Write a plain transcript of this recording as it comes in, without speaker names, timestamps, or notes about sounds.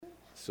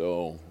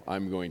so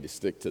I'm going to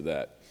stick to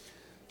that.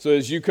 So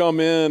as you come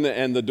in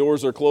and the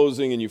doors are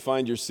closing and you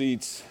find your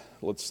seats,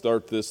 let's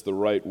start this the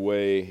right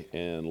way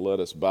and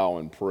let us bow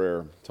in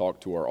prayer, talk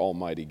to our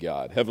Almighty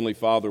God. Heavenly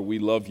Father, we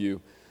love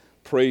you,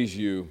 praise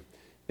you,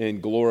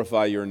 and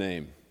glorify your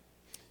name.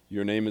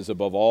 Your name is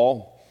above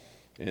all,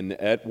 and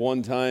at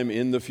one time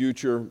in the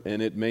future,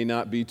 and it may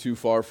not be too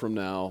far from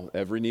now,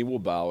 every knee will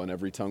bow and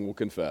every tongue will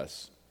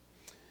confess.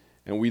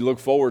 And we look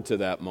forward to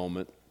that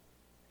moment.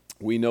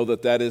 We know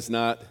that is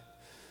not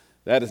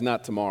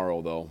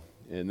tomorrow, though,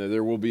 and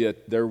there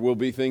will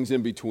be things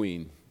in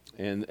between,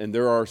 and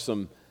there are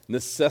some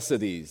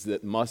necessities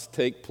that must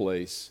take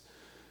place,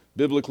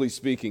 biblically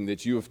speaking,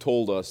 that you have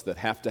told us that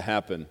have to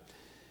happen,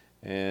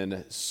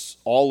 and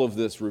all of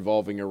this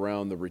revolving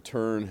around the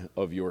return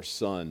of your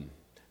Son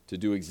to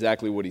do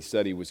exactly what he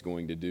said he was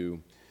going to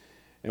do.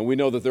 And we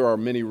know that there are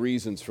many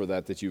reasons for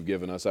that you've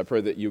given us. I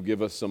pray that you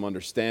give us some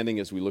understanding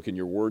as we look in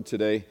your word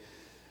today,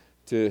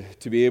 to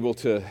be able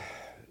to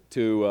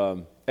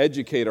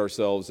educate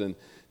ourselves and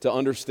to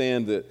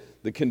understand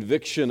the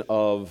conviction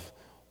of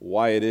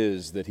why it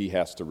is that he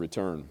has to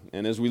return.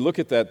 And as we look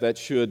at that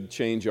should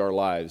change our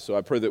lives. So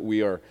I pray that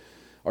we are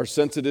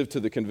sensitive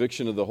to the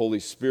conviction of the Holy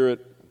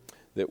Spirit,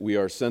 that we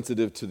are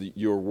sensitive to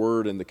your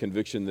word and the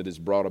conviction that is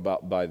brought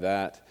about by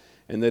that,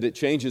 and that it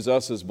changes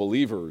us as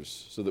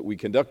believers so that we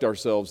conduct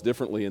ourselves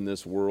differently in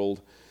this world,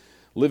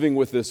 living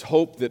with this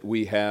hope that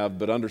we have,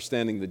 but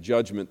understanding the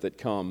judgment that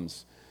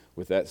comes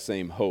with that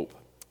same hope.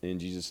 In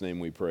Jesus' name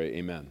we pray,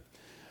 amen.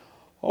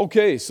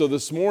 Okay, so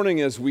this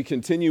morning as we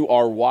continue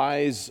our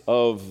whys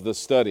of the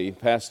study,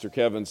 Pastor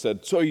Kevin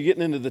said, "So are you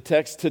getting into the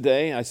text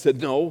today?" I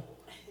said, "No,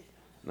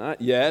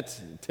 not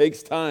yet. It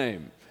takes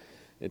time.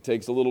 It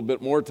takes a little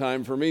bit more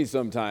time for me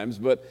sometimes,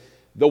 but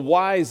the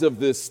whys of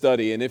this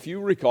study," and if you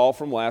recall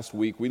from last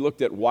week, we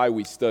looked at why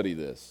we study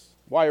this.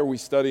 Why are we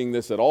studying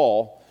this at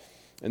all?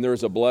 And there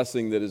is a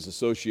blessing that is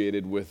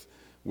associated with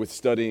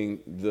studying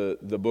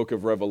the book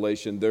of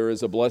Revelation. There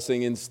is a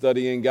blessing in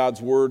studying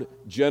God's Word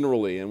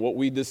generally, and what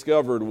we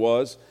discovered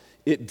was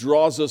it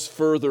draws us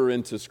further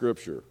into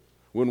Scripture.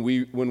 When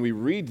we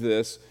read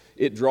this,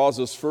 it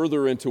draws us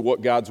further into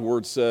what God's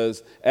Word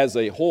says as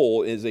a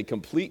whole, is a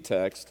complete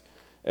text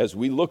as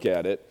we look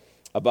at it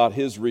about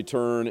His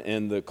return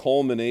and the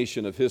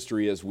culmination of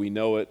history as we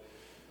know it.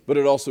 But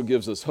it also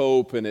gives us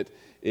hope, and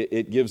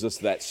it gives us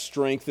that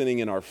strengthening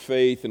in our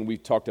faith, and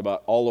we've talked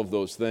about all of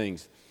those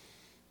things.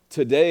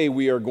 Today,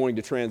 we are going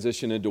to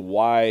transition into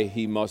why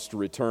he must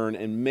return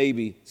and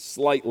maybe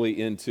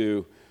slightly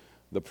into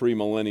the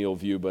premillennial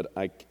view, but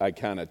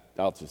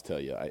I'll just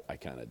tell you, I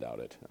kind of doubt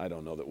it. I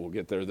don't know that we'll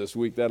get there this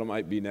week. That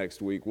might be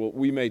next week.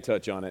 We may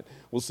touch on it.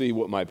 We'll see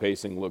what my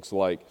pacing looks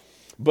like.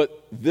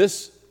 But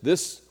this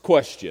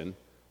question,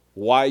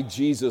 why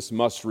Jesus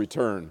must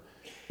return,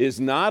 is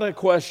not a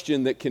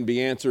question that can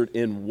be answered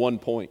in one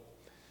point.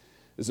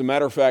 As a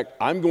matter of fact,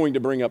 I'm going to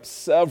bring up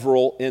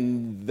several,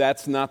 and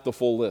that's not the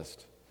full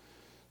list.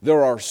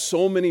 There are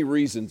so many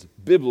reasons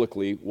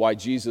biblically why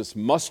Jesus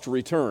must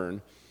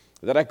return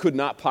that I could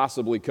not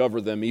possibly cover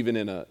them even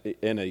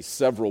in a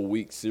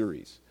several-week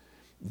series.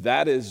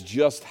 That is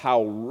just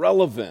how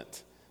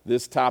relevant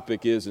this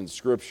topic is in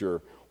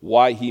Scripture,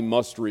 why he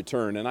must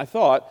return. And I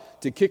thought,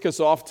 to kick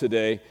us off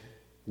today,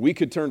 we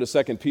could turn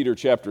to 2 Peter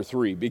chapter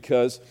 3,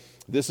 because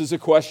this is a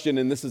question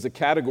and this is a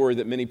category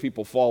that many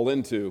people fall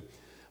into,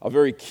 a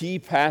very key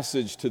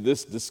passage to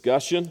this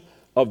discussion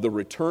of the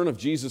return of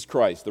Jesus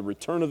Christ, the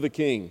return of the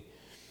King,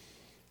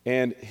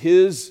 and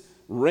his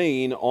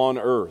reign on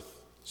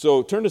earth.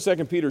 So turn to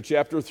 2 Peter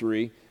chapter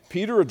 3.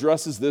 Peter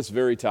addresses this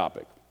very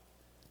topic.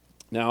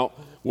 Now,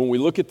 when we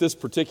look at this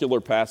particular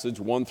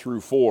passage, 1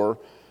 through 4,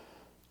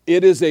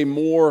 it is a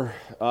more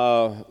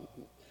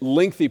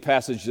lengthy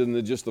passage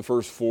than just the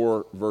first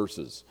 4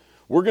 verses.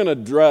 We're going to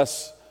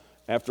address,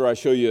 after I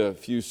show you a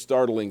few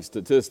startling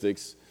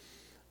statistics,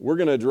 we're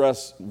going to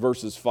address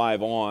verses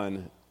 5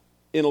 on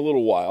in a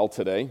little while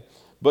today.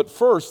 But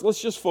first,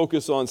 let's just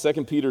focus on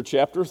 2 Peter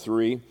chapter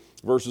 3,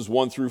 verses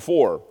 1 through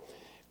 4.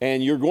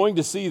 And you're going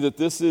to see that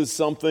this is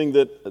something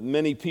that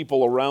many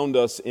people around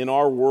us in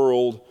our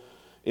world,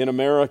 in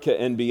America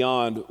and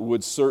beyond,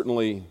 would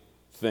certainly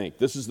think.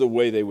 This is the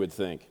way they would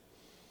think.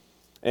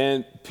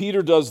 And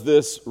Peter does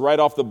this right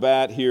off the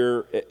bat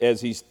here as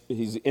he's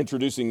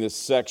introducing this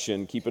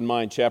section. Keep in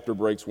mind, chapter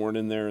breaks weren't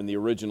in there in the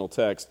original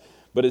text.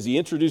 But as he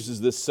introduces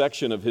this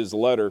section of his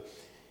letter,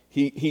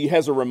 he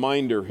has a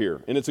reminder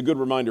here, and it's a good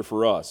reminder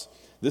for us.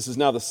 This is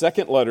now the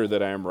second letter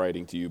that I am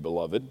writing to you,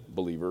 beloved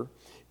believer.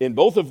 In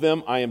both of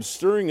them, I am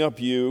stirring up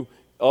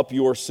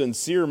your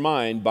sincere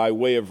mind by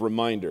way of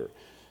reminder.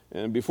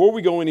 And before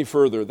we go any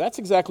further, that's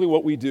exactly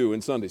what we do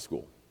in Sunday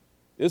school,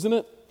 isn't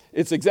it?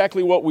 It's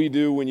exactly what we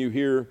do when you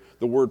hear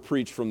the word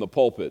preached from the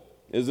pulpit,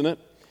 isn't it?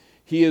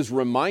 He is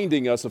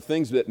reminding us of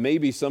things that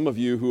maybe some of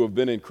you who have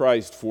been in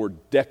Christ for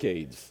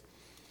decades,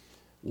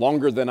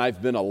 longer than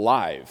I've been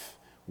alive,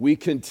 we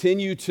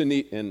continue to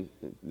need, and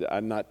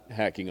I'm not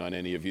hacking on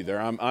any of you there.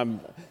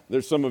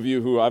 There's some of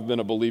you who I've been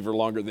a believer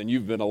longer than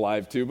you've been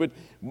alive too, but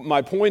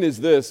my point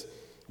is this: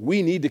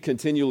 we need to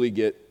continually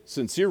get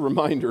sincere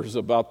reminders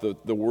about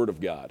the Word of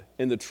God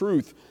and the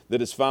truth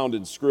that is found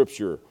in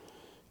Scripture,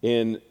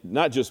 in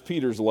not just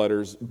Peter's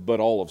letters, but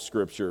all of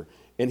Scripture.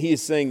 And he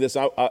is saying this,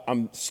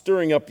 I'm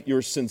stirring up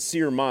your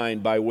sincere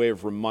mind by way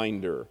of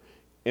reminder.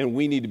 And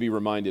we need to be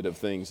reminded of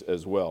things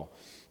as well.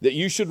 That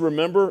you should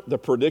remember the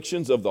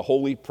predictions of the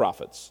holy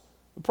prophets,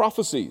 the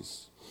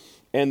prophecies,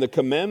 and the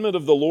commandment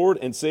of the Lord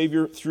and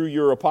Savior through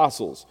your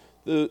apostles.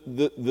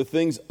 The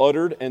things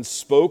uttered and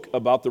spoke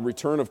about the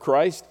return of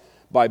Christ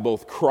by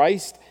both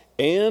Christ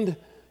and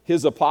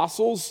his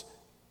apostles,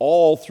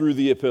 all through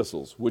the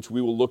epistles, which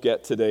we will look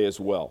at today as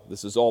well.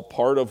 This is all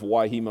part of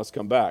why he must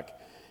come back.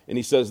 And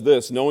he says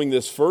this, knowing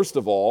this first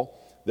of all,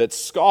 that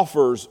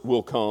scoffers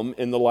will come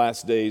in the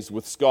last days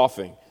with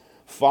scoffing,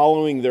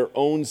 following their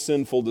own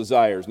sinful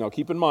desires. Now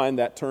keep in mind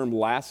that term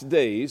last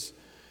days,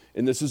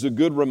 and this is a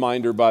good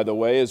reminder, by the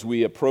way, as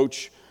we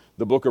approach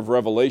the book of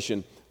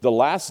Revelation. The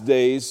last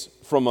days,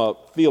 from a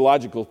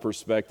theological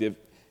perspective,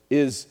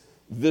 is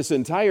this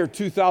entire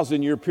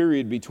 2,000-year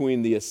period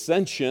between the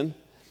ascension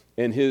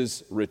and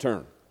his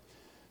return.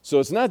 So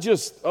it's not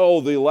just,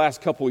 the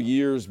last couple of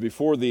years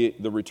before the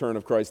return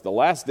of Christ. The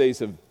last days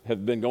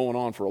have been going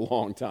on for a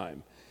long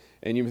time.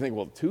 And you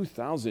think,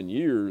 2,000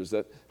 years,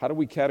 how do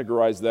we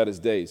categorize that as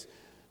days?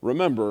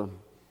 Remember,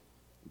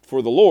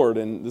 for the Lord,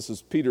 and this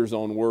is Peter's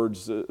own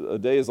words, a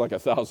day is like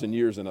 1,000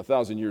 years, and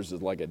 1,000 years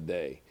is like a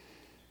day.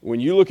 When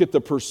you look at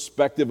the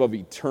perspective of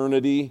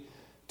eternity,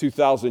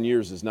 2,000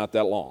 years is not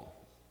that long.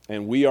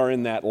 And we are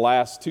in that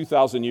last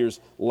 2,000 years,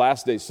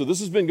 last days. So this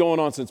has been going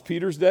on since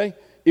Peter's day.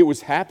 It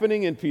was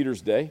happening in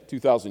Peter's day,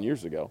 2,000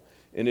 years ago,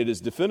 and it is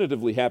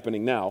definitively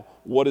happening now.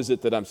 What is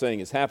it that I'm saying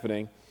is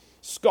happening?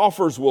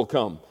 Scoffers will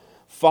come,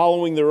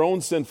 following their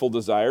own sinful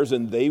desires,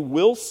 and they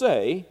will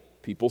say,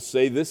 people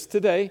say this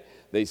today,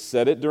 they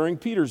said it during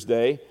Peter's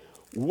day,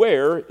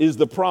 where is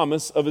the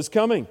promise of his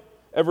coming?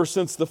 Ever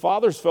since the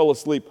fathers fell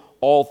asleep,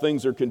 all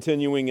things are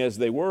continuing as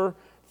they were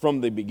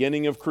from the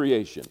beginning of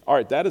creation. All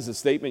right, that is a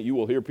statement you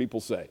will hear people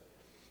say.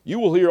 You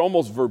will hear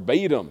almost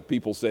verbatim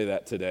people say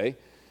that today.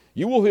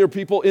 You will hear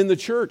people in the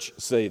church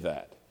say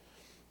that.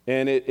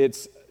 And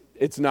it's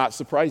not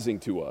surprising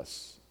to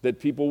us that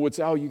people would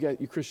say,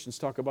 you Christians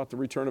talk about the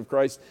return of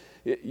Christ.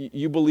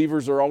 You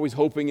believers are always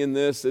hoping in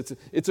this.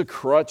 It's a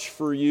crutch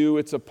for you.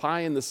 It's a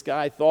pie in the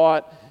sky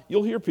thought.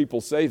 You'll hear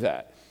people say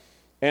that.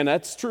 And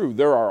that's true.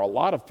 There are a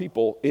lot of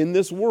people in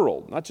this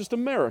world, not just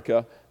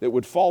America, that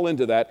would fall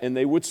into that, and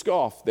they would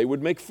scoff. They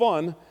would make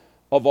fun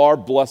of our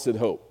blessed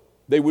hope.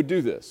 They would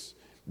do this.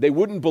 They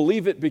wouldn't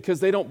believe it because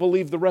they don't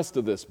believe the rest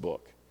of this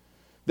book.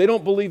 They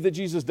don't believe that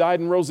Jesus died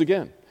and rose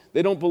again.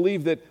 They don't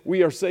believe that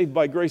we are saved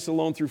by grace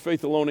alone, through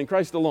faith alone, in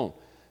Christ alone.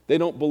 They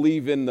don't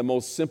believe in the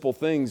most simple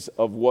things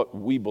of what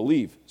we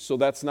believe. So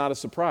that's not a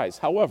surprise.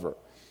 However,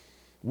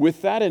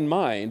 with that in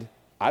mind,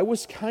 I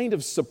was kind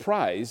of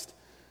surprised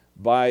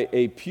by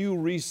a Pew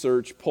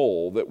Research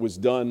poll that was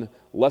done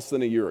less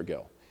than a year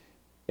ago.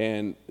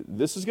 And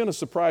this is going to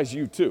surprise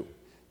you too.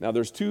 Now,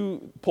 there's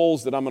two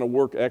polls that I'm going to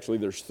work, actually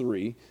there's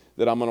three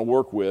that I'm going to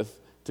work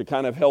with to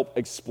kind of help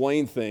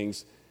explain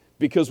things.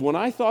 Because when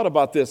I thought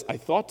about this, I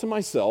thought to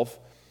myself,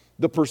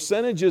 the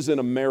percentages in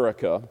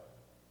America,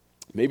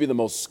 maybe the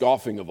most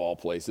scoffing of all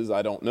places,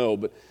 I don't know,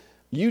 but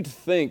you'd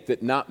think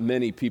that not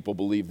many people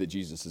believe that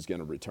Jesus is going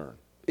to return.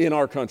 In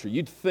our country,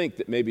 you'd think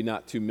that maybe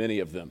not too many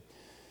of them.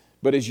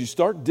 But as you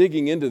start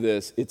digging into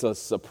this, it's a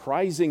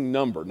surprising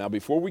number. Now,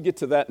 before we get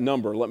to that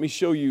number, let me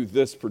show you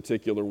this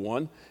particular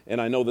one. And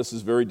I know this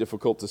is very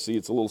difficult to see.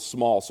 It's a little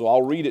small, so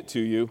I'll read it to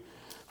you.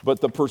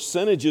 But the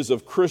percentages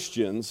of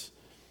Christians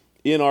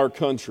in our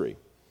country.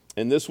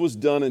 And this was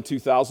done in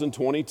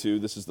 2022.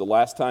 This is the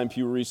last time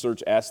Pew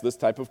Research asked this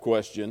type of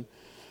question.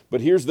 But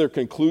here's their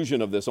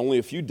conclusion of this. Only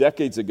a few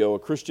decades ago, a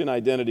Christian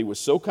identity was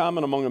so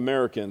common among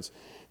Americans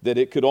that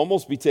it could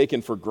almost be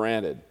taken for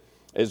granted.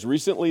 As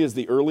recently as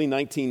the early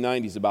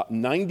 1990s, about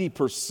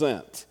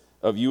 90%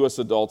 of U.S.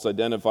 adults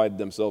identified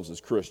themselves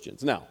as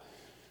Christians. Now,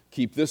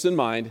 keep this in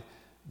mind.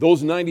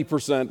 Those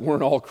 90%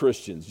 weren't all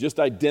Christians. Just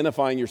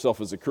identifying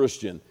yourself as a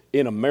Christian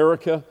in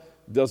America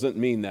doesn't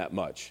mean that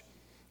much.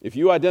 If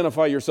you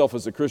identify yourself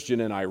as a Christian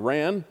in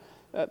Iran,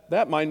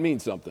 that might mean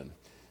something.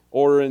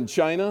 Or in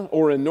China,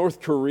 or in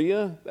North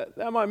Korea,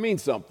 that might mean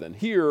something.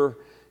 Here,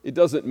 it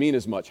doesn't mean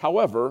as much.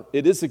 However,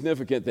 it is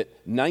significant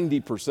that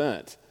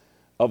 90%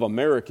 of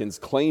Americans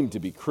claim to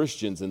be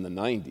Christians in the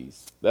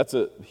 90s. That's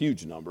a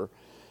huge number.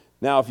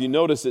 Now, if you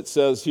notice, it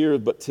says here,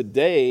 but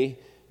today,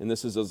 and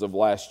this is as of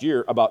last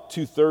year, about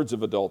 2/3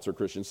 of adults are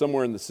Christians,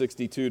 somewhere in the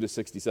 62 to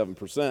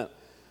 67%.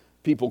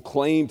 People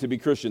claim to be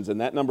Christians,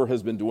 and that number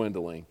has been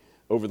dwindling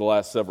over the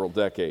last several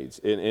decades,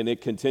 and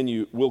it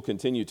will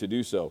continue to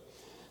do so.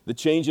 The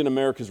change in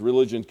America's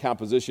religion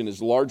composition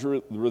is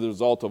largely the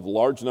result of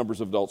large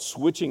numbers of adults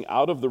switching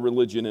out of the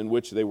religion in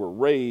which they were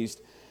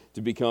raised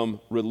to become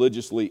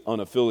religiously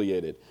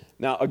unaffiliated.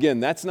 Now,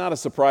 again, that's not a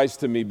surprise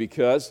to me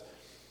because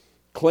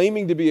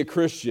claiming to be a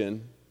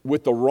Christian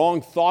with the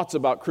wrong thoughts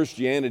about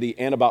Christianity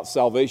and about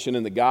salvation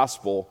in the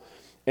gospel,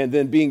 and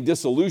then being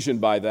disillusioned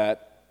by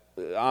that,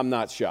 I'm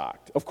not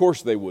shocked. Of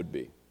course they would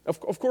be. Of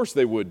course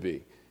they would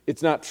be.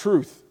 It's not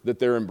truth that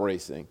they're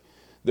embracing.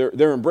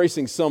 They're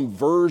embracing some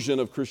version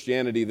of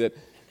Christianity that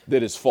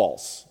is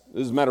false.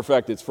 As a matter of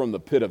fact, it's from the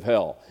pit of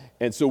hell.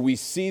 And so we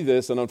see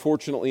this, and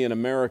unfortunately in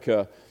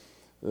America,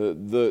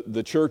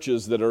 the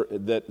churches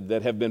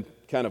that have been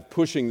kind of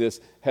pushing this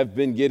have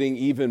been getting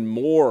even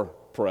more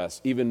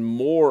press, even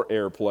more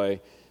airplay,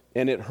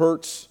 and it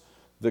hurts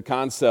the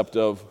concept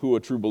of who a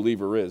true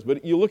believer is.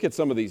 But you look at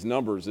some of these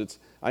numbers,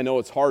 I know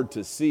it's hard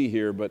to see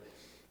here, but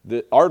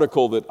the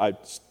article that I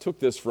took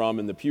this from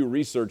in the Pew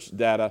Research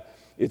data,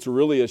 it's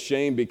really a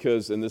shame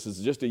because, and this is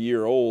just a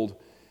year old,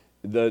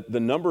 the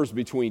numbers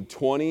between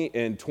 20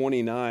 and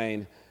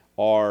 29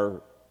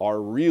 are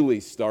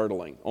really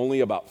startling. Only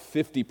about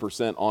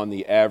 50% on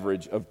the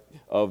average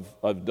of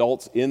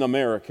adults in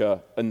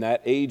America in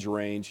that age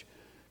range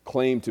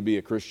claim to be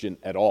a Christian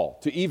at all,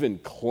 to even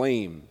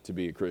claim to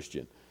be a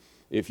Christian.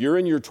 If you're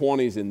in your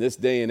 20s in this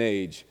day and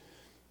age,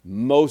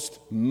 most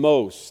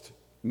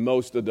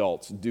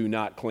adults do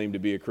not claim to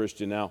be a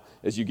Christian. Now,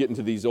 as you get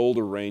into these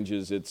older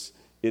ranges, it's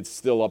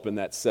still up in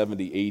that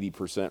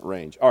 70-80%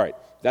 range. All right,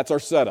 that's our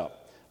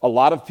setup. A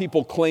lot of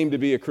people claim to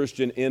be a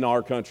Christian in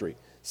our country.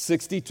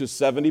 60 to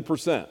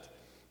 70%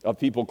 of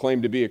people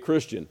claim to be a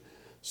Christian.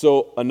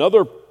 So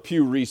another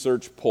Pew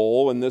Research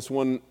poll, and this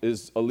one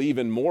is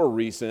even more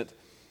recent,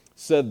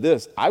 said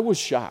this. I was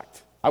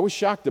shocked. I was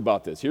shocked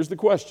about this. Here's the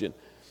question.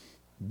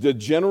 The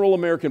general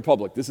American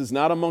public, this is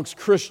not amongst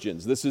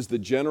Christians, this is the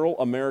general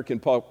American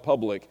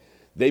public,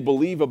 they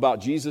believe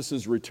about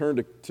Jesus'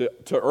 return to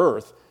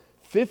earth.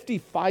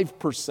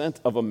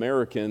 55% of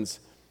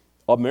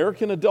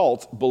American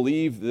adults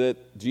believe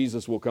that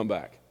Jesus will come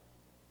back.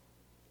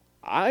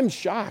 I'm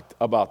shocked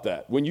about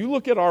that. When you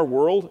look at our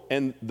world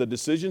and the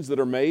decisions that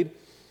are made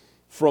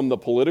from the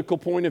political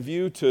point of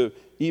view to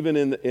even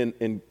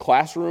in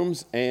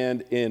classrooms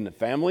and in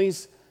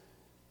families,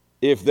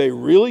 if they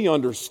really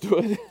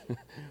understood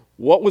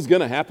what was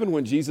going to happen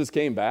when Jesus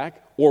came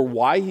back or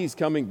why he's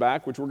coming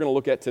back, which we're going to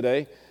look at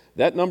today,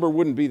 that number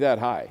wouldn't be that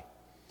high.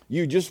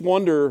 You just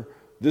wonder,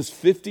 this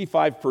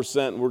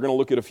 55%, we're going to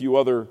look at a few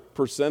other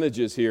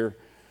percentages here,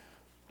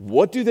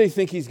 what do they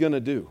think he's going to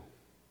do?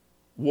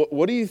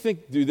 What do you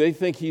think? Do they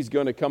think he's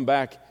going to come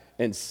back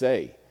and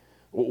say?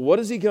 What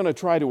is he going to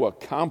try to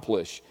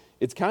accomplish?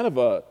 It's kind of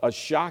a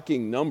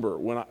shocking number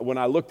when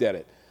I looked at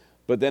it.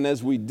 But then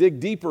as we dig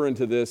deeper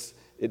into this,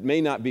 it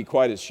may not be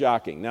quite as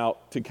shocking. Now,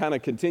 to kind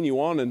of continue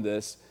on in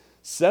this,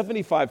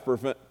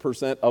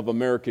 75% of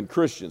American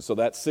Christians, so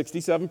that's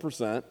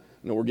 67%,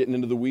 we're getting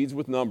into the weeds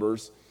with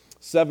numbers,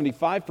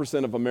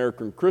 75% of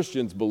American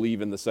Christians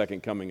believe in the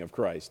second coming of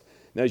Christ.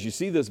 Now, as you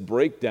see this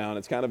breakdown,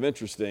 it's kind of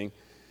interesting.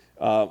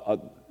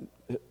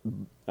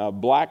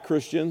 Black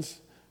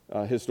Christians,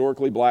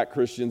 historically black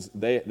Christians,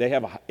 they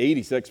have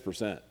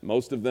 86%.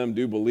 Most of them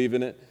do believe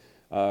in it.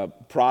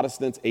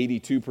 Protestants,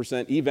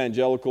 82%.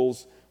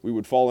 Evangelicals, we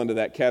would fall into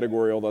that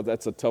category, although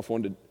that's a tough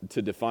one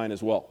to define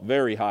as well.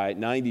 Very high,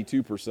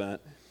 92%.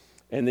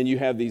 And then you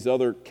have these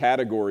other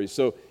categories.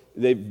 So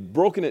they've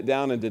broken it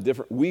down into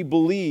different. We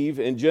believe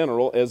in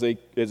general as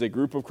a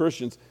group of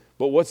Christians,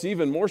 but what's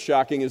even more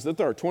shocking is that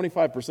there are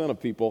 25%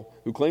 of people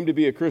who claim to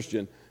be a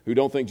Christian who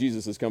don't think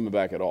Jesus is coming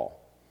back at all,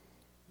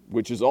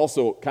 which is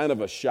also kind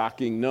of a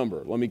shocking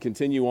number. Let me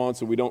continue on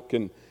so we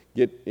can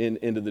get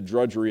into the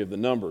drudgery of the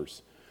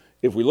numbers.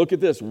 If we look at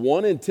this,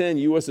 1 in 10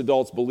 U.S.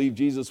 adults believe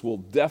Jesus will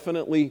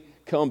definitely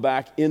come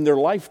back in their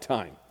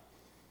lifetime.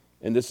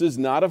 And this is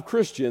not of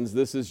Christians,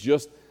 this is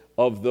just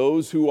of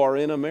those who are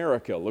in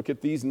America. Look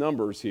at these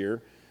numbers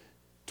here.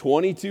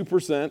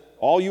 22%,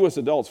 all U.S.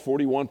 adults,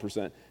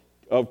 41%.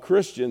 Of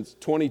Christians,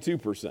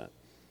 22%.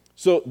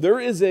 So there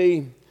is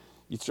you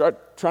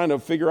start trying to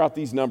figure out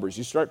these numbers.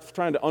 You start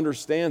trying to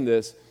understand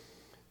this.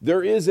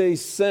 There is a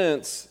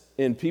sense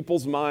in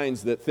people's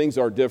minds that things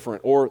are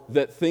different or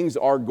that things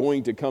are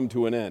going to come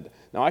to an end.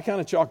 Now, I kind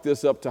of chalk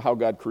this up to how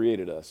God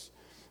created us.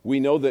 We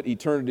know that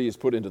eternity is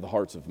put into the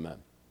hearts of men.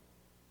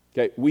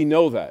 Okay, we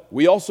know that.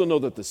 We also know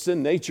that the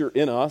sin nature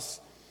in us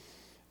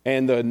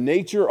and the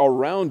nature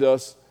around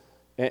us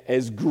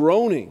is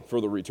groaning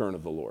for the return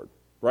of the Lord,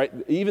 right?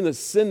 Even the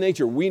sin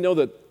nature, we know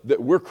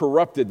that we're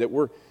corrupted,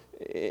 that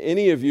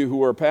any of you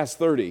who are past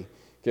 30,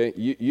 okay,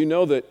 you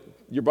know that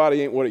your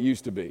body ain't what it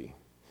used to be.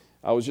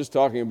 I was just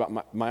talking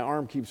about my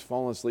arm keeps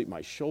falling asleep,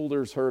 my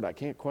shoulders hurt, I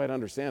can't quite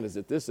understand, is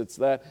it this, it's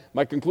that?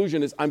 My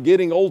conclusion is I'm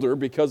getting older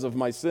because of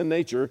my sin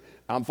nature,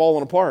 I'm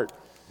falling apart,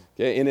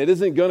 okay, and it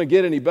isn't going to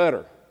get any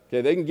better. Okay,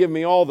 they can give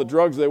me all the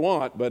drugs they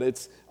want,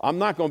 but I'm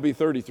not going to be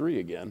 33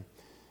 again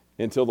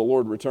until the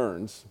Lord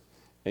returns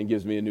and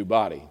gives me a new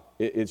body.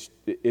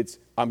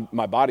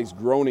 My body's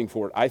groaning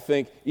for it. I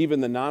think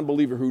even the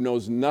non-believer who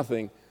knows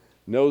nothing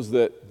knows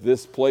that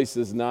this place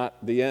is not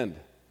the end.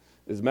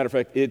 As a matter of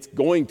fact, it's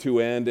going to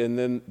end, and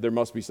then there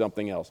must be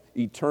something else.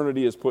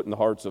 Eternity is put in the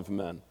hearts of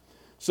men.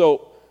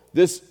 So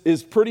this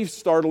is pretty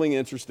startling,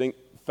 interesting,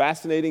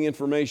 fascinating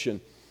information,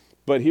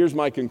 but here's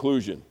my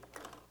conclusion.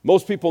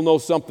 Most people know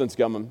something's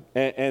coming,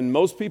 and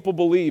most people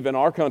believe, in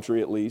our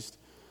country at least,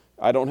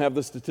 I don't have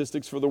the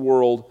statistics for the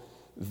world,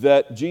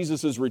 that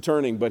Jesus is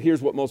returning. But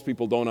here's what most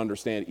people don't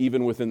understand,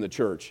 even within the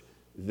church.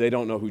 They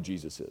don't know who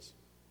Jesus is.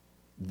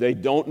 They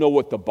don't know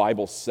what the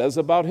Bible says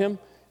about him,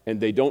 and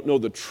they don't know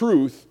the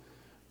truth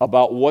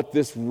about what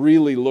this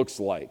really looks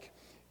like.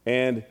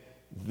 And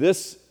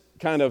this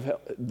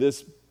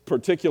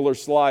particular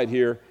slide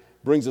here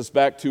brings us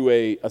back to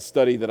a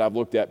study that I've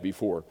looked at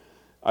before.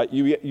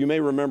 You may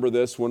remember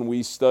this when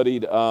we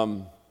studied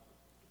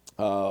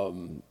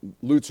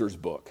Lutzer's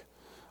book.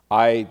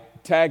 I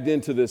tagged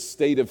into this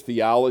State of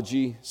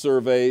Theology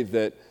survey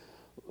that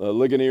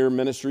Ligonier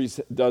Ministries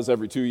does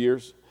every 2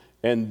 years,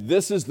 and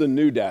this is the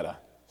new data.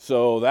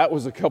 So that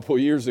was a couple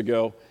years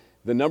ago.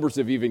 The numbers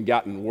have even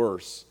gotten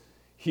worse.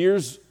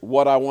 Here's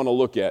what I want to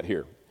look at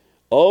here.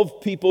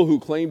 Of people who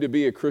claim to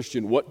be a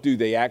Christian, what do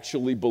they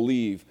actually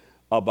believe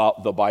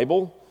about the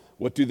Bible?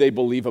 What do they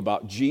believe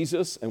about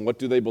Jesus? And what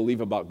do they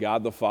believe about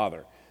God the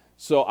Father?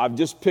 So I've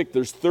just picked,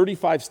 there's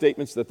 35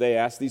 statements that they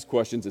ask these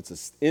questions. It's an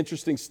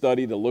interesting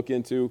study to look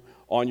into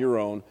on your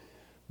own.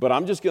 But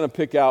I'm just going to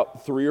pick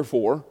out 3 or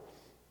 4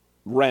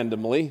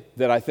 randomly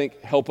that I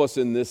think help us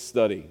in this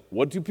study.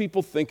 What do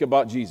people think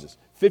about Jesus?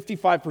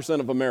 55%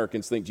 of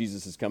Americans think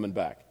Jesus is coming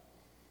back.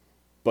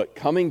 But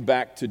coming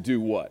back to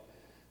do what?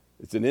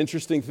 It's an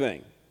interesting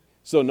thing.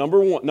 So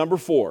number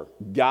 4,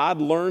 God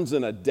learns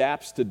and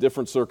adapts to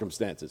different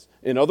circumstances.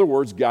 In other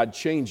words, God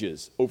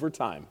changes over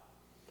time.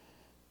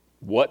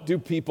 What do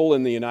people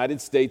in the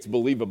United States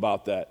believe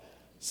about that?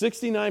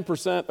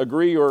 69%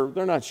 agree, or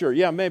they're not sure.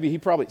 Yeah, maybe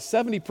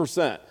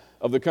 70%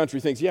 of the country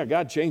thinks, yeah,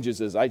 God changes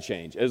as I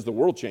change, as the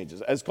world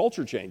changes, as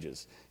culture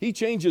changes. He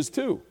changes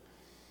too.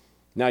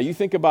 Now, you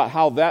think about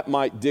how that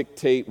might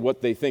dictate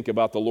what they think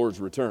about the Lord's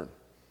return.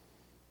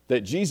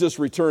 That Jesus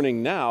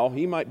returning now,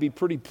 he might be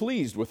pretty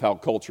pleased with how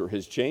culture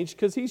has changed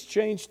because he's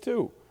changed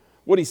too.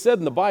 What he said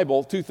in the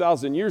Bible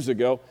 2,000 years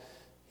ago,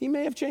 he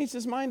may have changed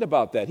his mind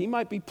about that. He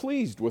might be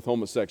pleased with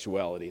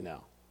homosexuality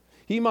now.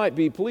 He might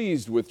be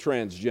pleased with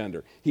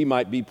transgender. He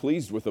might be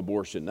pleased with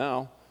abortion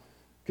now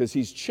because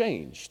he's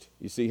changed.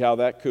 You see how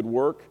that could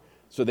work?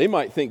 So they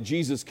might think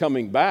Jesus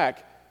coming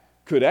back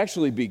could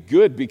actually be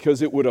good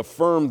because it would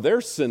affirm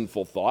their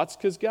sinful thoughts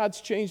because God's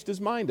changed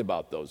his mind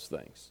about those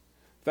things.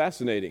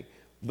 Fascinating.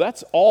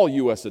 That's all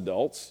U.S.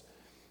 adults.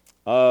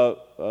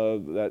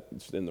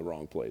 That's in the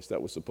wrong place.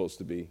 That was supposed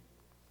to be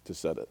to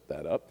set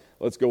that up.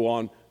 Let's go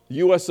on.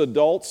 U.S.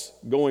 adults,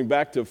 going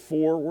back to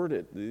 4,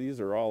 these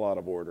are all out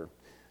of order.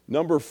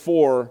 Number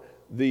 4,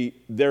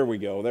 there we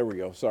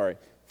go, sorry.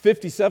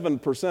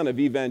 57% of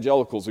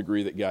evangelicals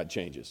agree that God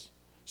changes.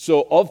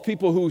 So of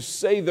people who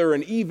say they're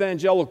an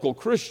evangelical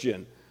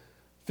Christian,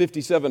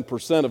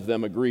 57% of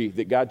them agree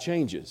that God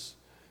changes.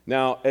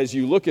 Now, as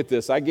you look at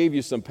this, I gave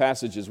you some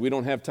passages. We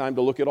don't have time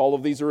to look at all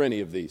of these or any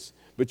of these,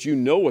 but you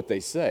know what they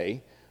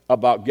say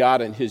about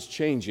God and his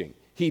changing.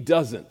 He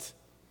doesn't.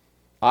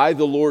 I,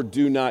 the Lord,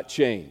 do not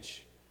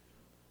change.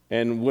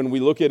 And when we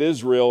look at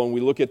Israel and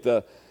we look at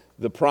the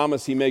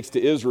promise he makes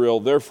to Israel,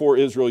 therefore,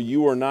 Israel,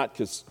 you are not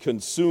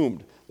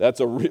consumed. That's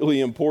a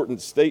really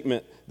important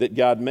statement that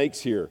God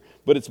makes here.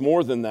 But it's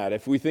more than that.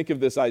 If we think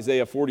of this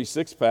Isaiah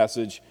 46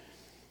 passage,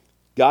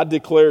 God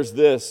declares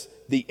this,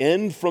 the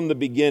end from the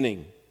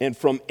beginning, and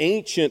from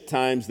ancient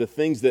times, the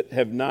things that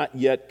have not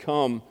yet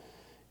come.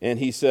 And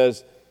he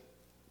says,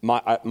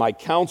 my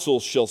counsel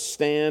shall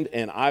stand,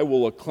 and I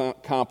will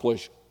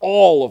accomplish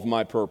all of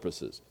my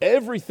purposes.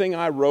 Everything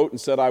I wrote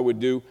and said I would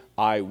do,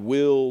 I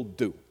will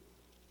do.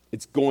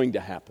 It's going to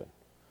happen.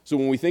 So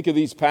when we think of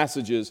these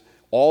passages,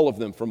 all of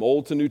them from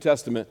Old to New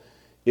Testament,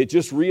 it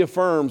just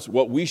reaffirms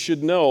what we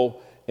should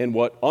know and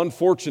what,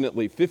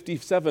 unfortunately,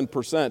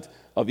 57%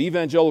 of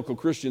evangelical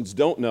Christians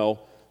don't know,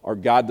 are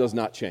God does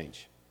not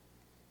change.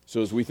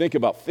 So as we think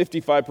about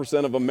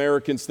 55% of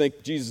Americans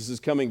think Jesus is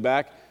coming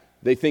back,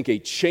 they think a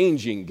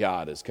changing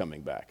God is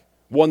coming back,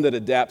 one that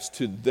adapts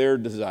to their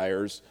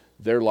desires,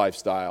 their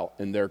lifestyle,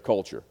 and their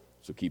culture.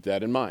 So keep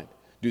that in mind.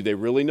 Do they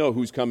really know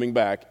who's coming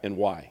back and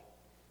why?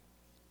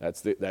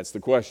 That's the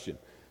question.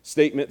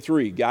 Statement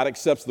 3, God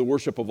accepts the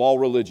worship of all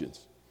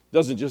religions.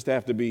 Doesn't just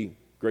have to be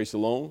grace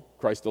alone,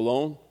 Christ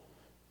alone,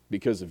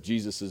 because of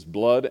Jesus'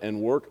 blood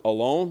and work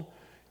alone.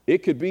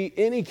 It could be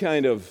any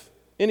kind of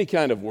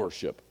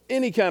worship,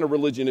 any kind of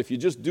religion if you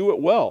just do it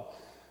well.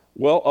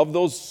 Well, of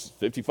those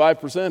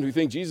 55% who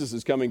think Jesus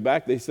is coming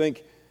back, they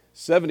think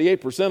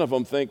 78% of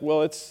them think,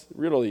 well, it's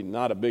really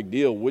not a big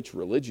deal which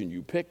religion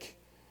you pick.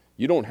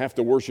 You don't have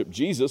to worship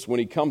Jesus. When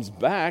he comes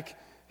back,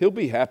 he'll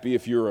be happy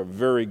if you're a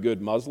very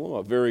good Muslim,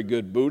 a very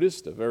good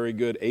Buddhist, a very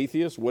good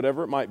atheist,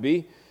 whatever it might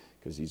be,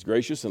 because he's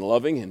gracious and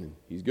loving and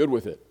he's good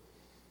with it.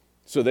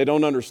 So they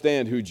don't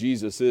understand who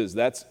Jesus is.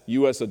 That's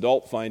U.S.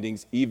 adult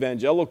findings.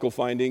 Evangelical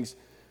findings,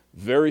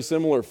 very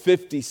similar.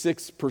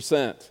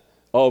 56%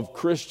 of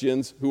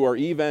Christians who are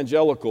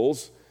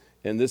evangelicals,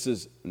 and this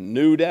is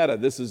new data.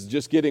 This is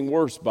just getting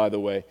worse, by the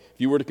way.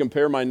 If you were to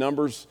compare my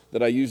numbers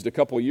that I used a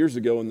couple years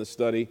ago in the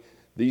study,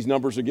 these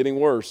numbers are getting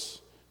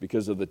worse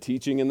because of the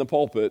teaching in the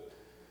pulpit.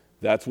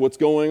 That's what's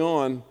going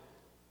on.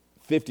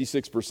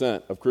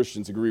 56% of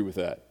Christians agree with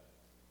that.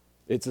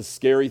 It's a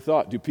scary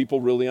thought. Do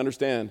people really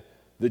understand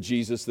the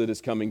Jesus that is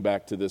coming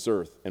back to this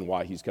earth and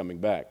why he's coming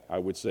back? I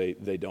would say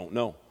they don't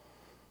know.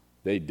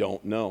 They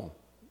don't know.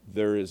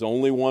 There is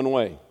only one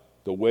way,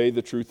 the way,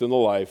 the truth, and the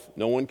life.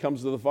 No one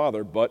comes to the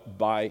Father but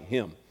by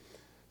him.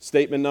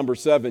 Statement number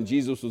 7,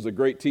 Jesus was a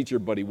great teacher,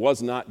 but he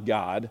was not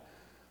God.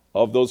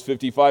 Of those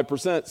 55%,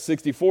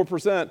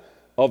 64%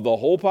 of the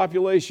whole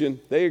population,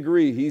 they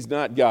agree he's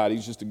not God.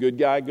 He's just a good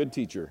guy, good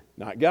teacher.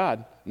 Not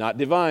God, not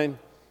divine.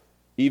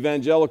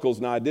 Evangelicals,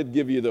 now I did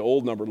give you the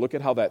old number. Look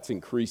at how that's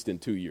increased in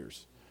 2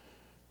 years.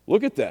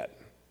 Look at that.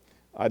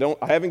 I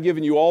haven't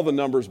given you all the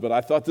numbers, but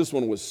I thought this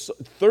one was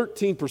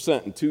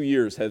 13% in 2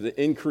 years has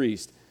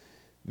increased,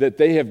 that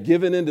they have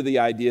given into the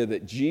idea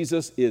that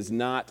Jesus is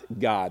not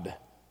God.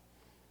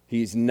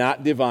 He's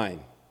not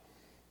divine.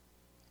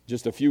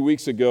 Just a few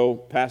weeks ago,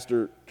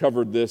 Pastor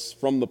covered this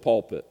from the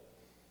pulpit,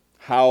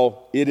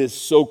 how it is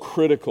so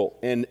critical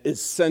and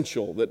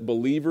essential that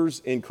believers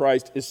in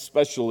Christ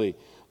especially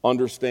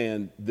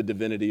understand the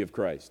divinity of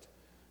Christ.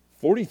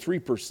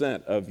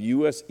 43% of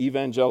U.S.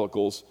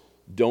 evangelicals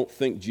don't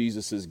think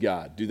Jesus is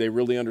God. Do they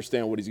really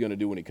understand what he's going to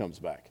do when he comes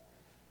back?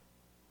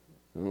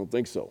 I don't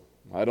think so.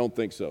 I don't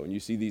think so. And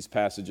you see these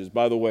passages.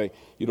 By the way,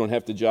 you don't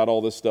have to jot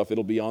all this stuff.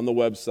 It'll be on the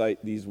website.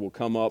 These will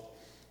come up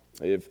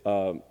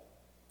when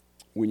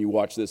you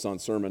watch this on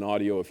sermon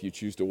audio. If you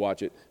choose to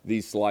watch it,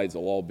 these slides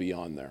will all be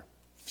on there.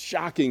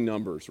 Shocking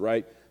numbers,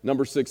 right?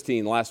 Number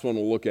 16, last one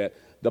we'll look at.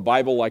 The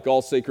Bible, like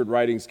all sacred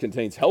writings,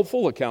 contains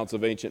helpful accounts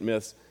of ancient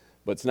myths,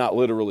 but it's not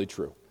literally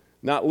true.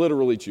 Not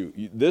literally true.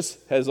 This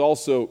has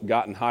also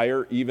gotten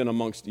higher, even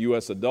amongst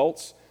U.S.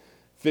 adults.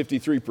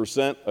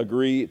 53%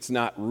 agree it's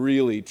not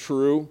really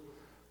true.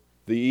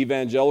 The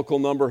evangelical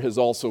number has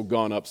also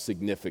gone up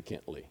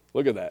significantly.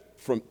 Look at that.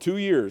 From 2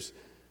 years,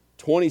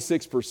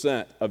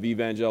 26% of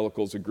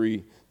evangelicals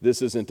agree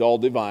this isn't all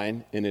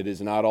divine, and it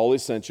is not all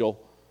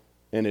essential,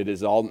 and it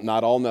is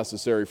not all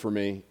necessary for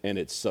me, and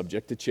it's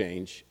subject to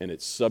change, and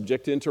it's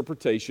subject to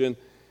interpretation,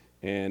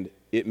 and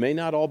it may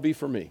not all be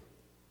for me.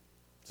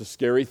 It's a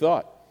scary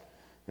thought.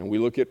 And we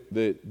look at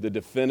the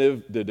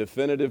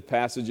definitive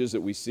passages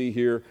that we see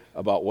here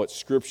about what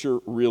Scripture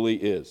really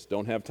is.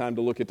 Don't have time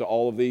to look into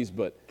all of these,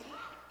 but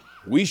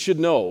we should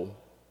know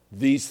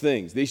these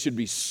things. They should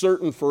be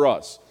certain for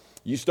us.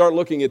 You start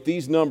looking at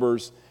these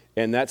numbers,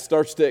 and that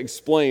starts to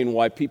explain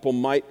why people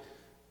might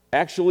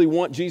actually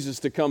want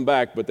Jesus to come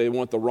back, but they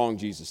want the wrong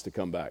Jesus to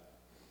come back.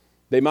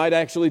 They might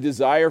actually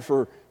desire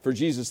for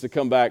Jesus to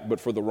come back, but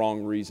for the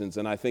wrong reasons.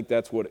 And I think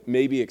that's what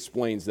maybe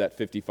explains that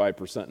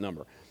 55%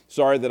 number.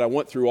 Sorry that I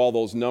went through all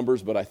those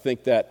numbers, but I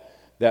think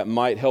that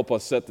might help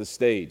us set the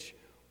stage.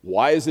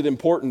 Why is it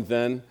important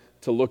then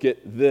to look at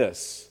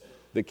this?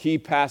 The key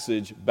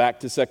passage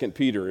back to 2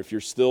 Peter. If you're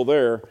still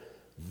there,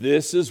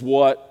 this is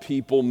what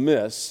people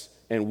miss,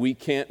 and we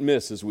can't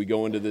miss as we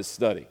go into this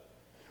study.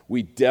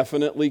 We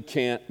definitely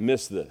can't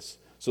miss this.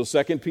 So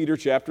 2 Peter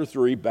chapter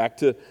 3,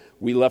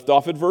 we left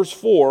off at verse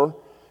 4,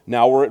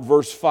 now we're at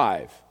verse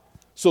 5.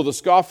 So the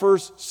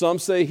scoffers, some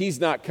say he's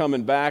not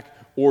coming back,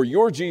 or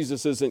your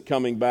Jesus isn't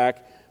coming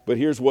back, but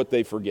here's what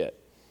they forget.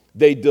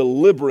 They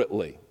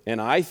deliberately, and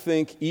I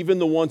think even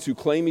the ones who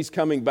claim he's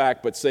coming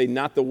back, but say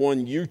not the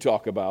one you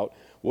talk about,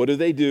 what do?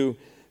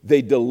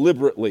 They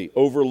deliberately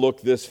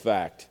overlook this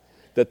fact,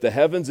 that the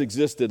heavens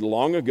existed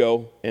long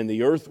ago, and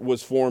the earth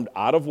was formed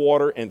out of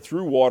water and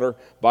through water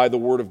by the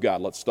word of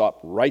God. Let's stop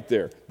right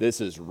there. This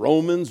is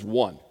Romans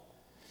 1.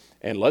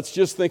 And let's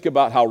just think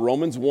about how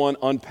Romans 1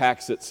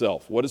 unpacks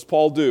itself. What does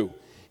Paul do?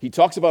 He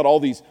talks about all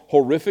these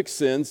horrific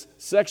sins,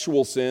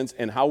 sexual sins,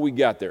 and how we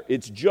got there.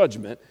 It's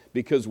judgment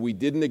because we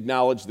didn't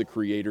acknowledge the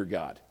Creator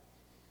God.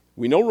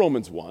 We know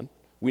Romans 1.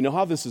 We know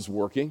how this is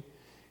working.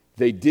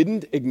 They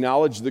didn't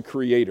acknowledge the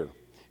Creator.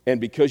 And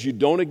because you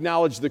don't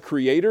acknowledge the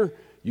Creator,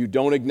 you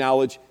don't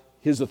acknowledge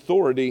His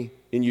authority,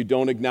 and you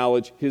don't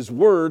acknowledge His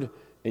word,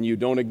 and you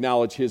don't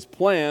acknowledge His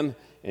plan,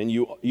 and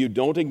you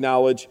don't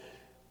acknowledge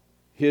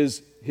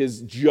His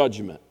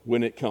judgment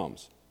when it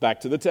comes.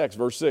 Back to the text,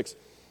 verse 6.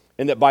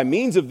 And that by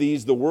means of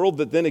these, the world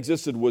that then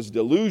existed was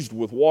deluged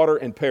with water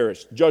and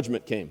perished.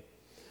 Judgment came.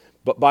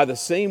 But by the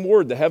same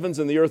word, the heavens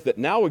and the earth that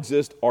now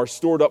exist are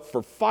stored up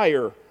for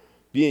fire,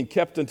 being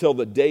kept until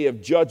the day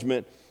of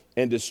judgment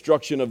and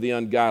destruction of the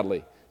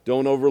ungodly.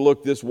 Don't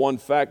overlook this one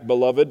fact,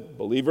 beloved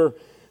believer,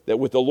 that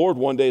with the Lord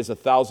 1 day is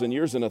 1,000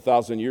 years, and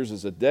 1,000 years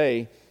is a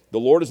day.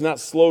 The Lord is not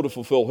slow to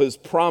fulfill His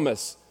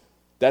promise.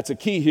 That's a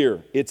key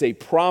here. It's a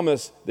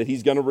promise that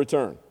He's going to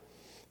return.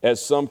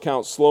 As some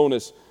count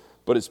slowness,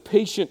 but is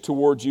patient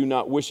towards you,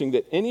 not wishing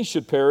that any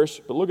should perish.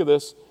 But look at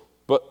this,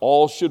 but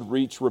all should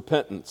reach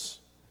repentance.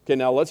 Okay,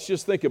 now let's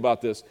just think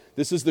about this.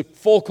 This is the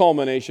full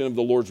culmination of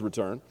the Lord's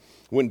return.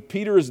 When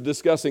Peter is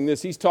discussing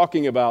this, he's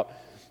talking about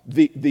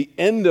the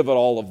end of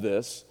all of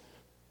this,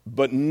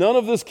 but none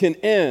of this can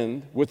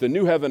end with a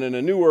new heaven and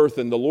a new earth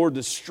and the Lord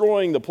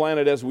destroying the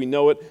planet as we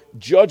know it,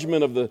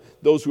 judgment of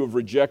those who have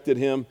rejected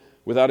Him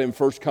without Him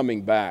first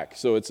coming back.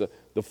 So it's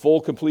the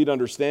full, complete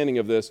understanding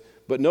of this.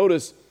 But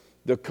notice,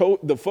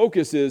 the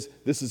focus is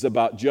this is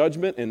about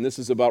judgment and this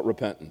is about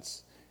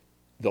repentance.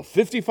 The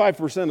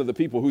 55% of the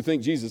people who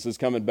think Jesus is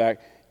coming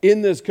back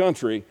in this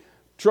country,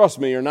 trust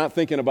me, are not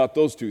thinking about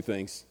those two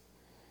things.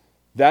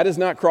 That is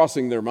not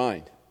crossing their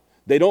mind.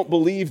 They don't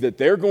believe that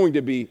they're going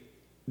to be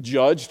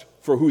judged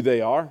for who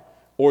they are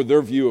or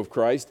their view of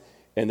Christ,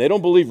 and they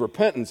don't believe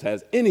repentance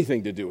has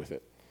anything to do with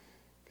it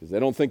because they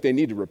don't think they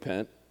need to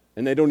repent,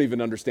 and they don't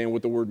even understand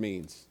what the word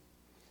means.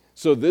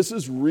 So this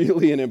is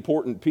really an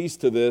important piece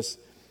to this.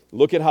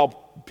 Look at how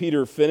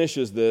Peter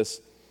finishes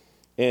this,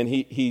 and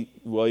he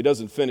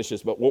doesn't finish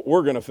this, but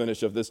we're going to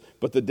finish of this.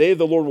 But the day of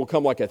the Lord will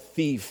come like a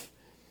thief,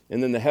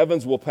 and then the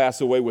heavens will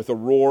pass away with a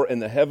roar,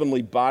 and the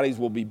heavenly bodies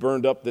will be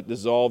burned up that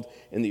dissolved,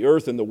 and the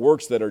earth and the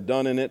works that are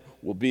done in it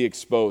will be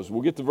exposed.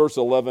 We'll get to verse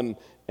 11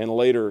 and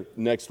later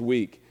next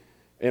week,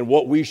 and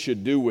what we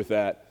should do with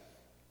that.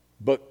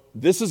 But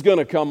this is going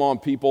to come on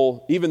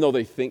people, even though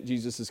they think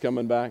Jesus is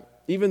coming back,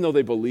 even though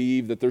they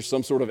believe that there's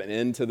some sort of an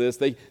end to this,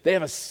 they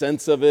have a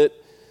sense of it,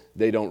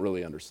 they don't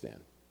really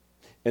understand.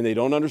 And they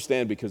don't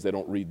understand because they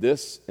don't read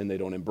this, and they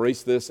don't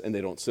embrace this, and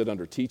they don't sit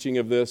under teaching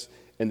of this,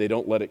 and they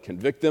don't let it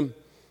convict them,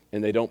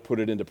 and they don't put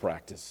it into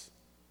practice.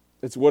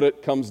 It's what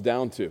it comes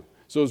down to.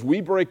 So as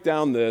we break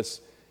down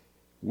this,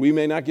 we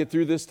may not get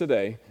through this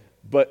today,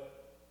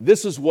 but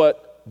this is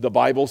what the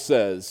Bible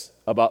says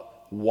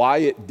about why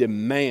it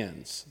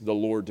demands the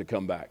Lord to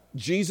come back.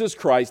 Jesus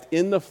Christ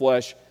in the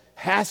flesh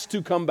has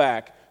to come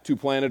back to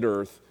planet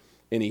Earth,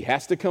 and he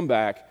has to come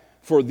back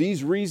for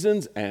these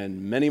reasons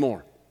and many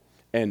more,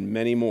 and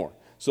many more.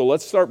 So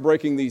let's start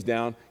breaking these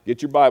down.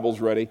 Get your Bibles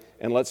ready,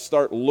 and let's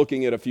start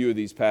looking at a few of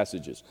these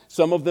passages.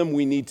 Some of them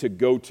we need to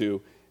go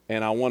to,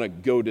 and I want to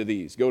go to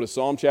these. Go to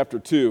Psalm chapter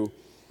 2.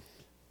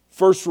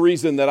 First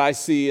reason that I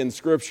see in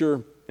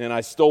Scripture, and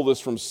I stole this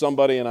from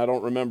somebody, and I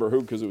don't remember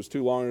who because it was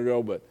too long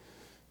ago, but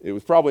it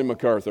was probably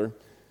MacArthur.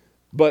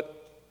 But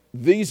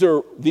these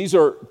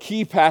are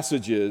key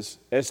passages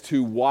as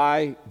to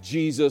why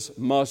Jesus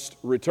must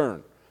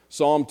return.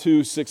 Psalm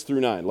 2, 6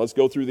 through 9. Let's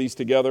go through these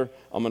together.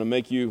 I'm going to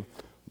make you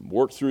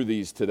work through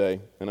these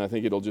today, and I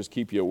think it'll just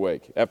keep you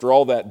awake. After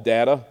all that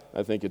data,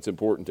 I think it's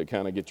important to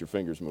kind of get your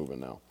fingers moving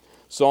now.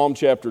 Psalm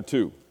chapter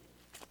 2.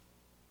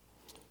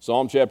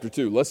 Psalm chapter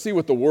 2. Let's see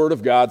what the Word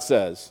of God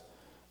says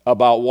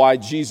about why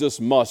Jesus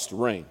must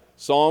reign.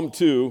 Psalm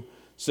 2,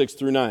 6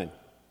 through 9.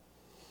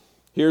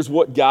 Here's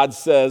what God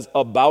says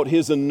about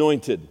his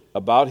anointed,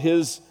 about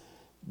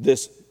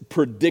this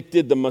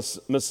predicted the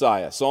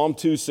Messiah. Psalm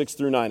 2, 6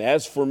 through 9.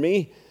 As for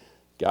me,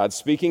 God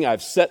speaking,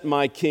 I've set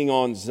my king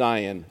on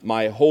Zion,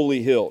 my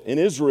holy hill. In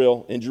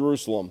Israel, in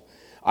Jerusalem,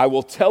 I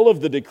will tell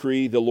of the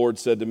decree, the Lord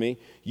said to me,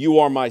 you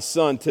are my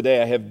son,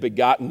 today I have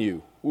begotten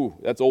you. Ooh,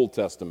 that's Old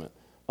Testament.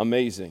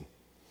 Amazing.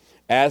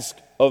 Ask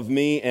of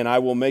me, and I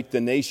will make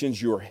the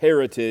nations your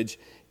heritage,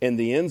 and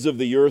the ends of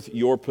the earth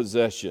your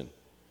possession.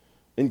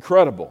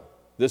 Incredible.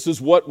 This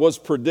is what was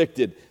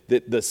predicted,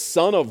 that the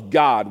Son of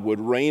God would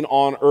reign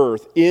on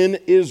earth in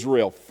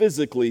Israel,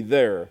 physically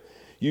there.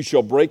 You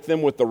shall break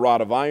them with the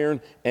rod of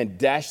iron and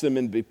dash them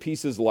into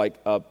pieces like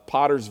a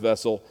potter's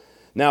vessel.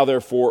 Now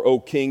therefore, O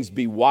kings,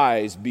 be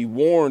wise, be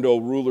warned, O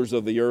rulers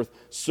of the earth.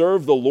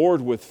 Serve the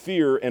Lord with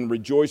fear and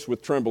rejoice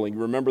with trembling.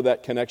 Remember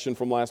that connection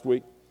from last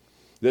week?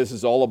 This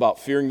is all about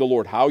fearing the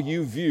Lord, how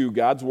you view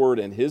God's word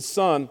and his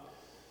Son.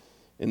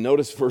 And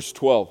notice verse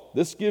 12.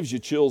 This gives you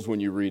chills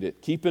when you read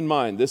it. Keep in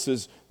mind, this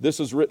is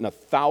written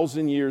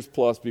 1,000 years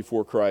plus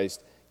before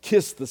Christ.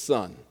 Kiss the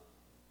Son.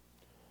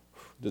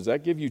 Does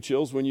that give you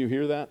chills when you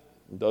hear that?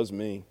 It does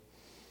me.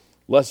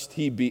 Lest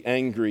he be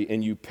angry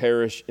and you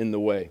perish in the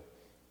way.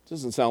 It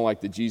doesn't sound like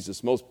the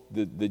Jesus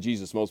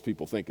most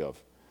people think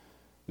of.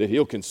 That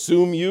he'll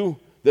consume you,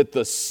 that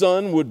the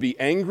Son would be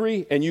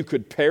angry and you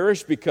could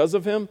perish because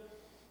of him.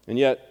 And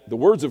yet the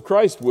words of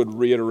Christ would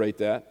reiterate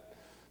that.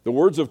 The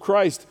words of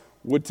Christ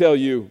would tell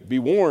you, be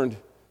warned,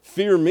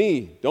 fear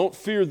me. Don't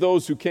fear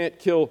those who can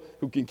kill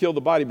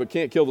the body but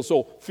can't kill the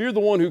soul. Fear the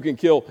one who can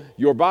kill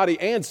your body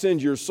and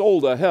send your soul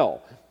to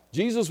hell.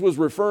 Jesus was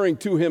referring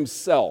to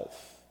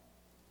himself.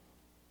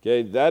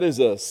 Okay, that is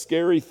a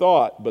scary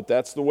thought, but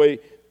that's the way.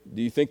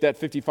 Do you think that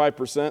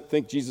 55%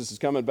 think Jesus is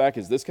coming back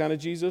is this kind of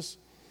Jesus?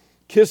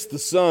 Kiss the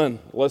Son,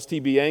 lest he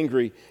be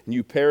angry and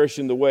you perish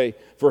in the way.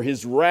 For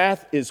his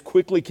wrath is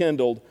quickly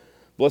kindled.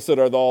 Blessed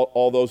are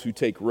all those who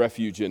take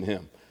refuge in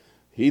him.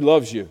 He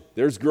loves you.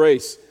 There's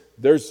grace.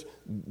 There's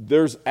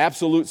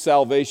absolute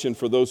salvation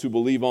for those who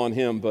believe on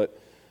him, but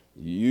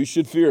you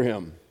should fear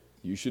him.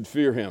 You should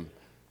fear him.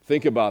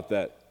 Think about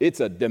that. It's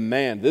a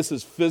demand. This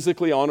is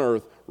physically on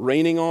earth,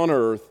 reigning on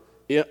earth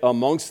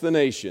amongst the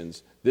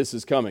nations. This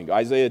is coming.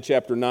 Isaiah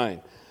chapter 9.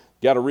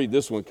 Got to read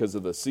this one because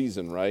of the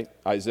season, right?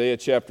 Isaiah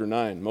chapter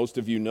 9. Most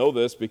of you know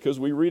this because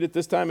we read it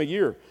this time of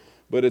year,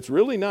 but it's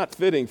really not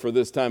fitting for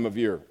this time of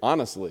year,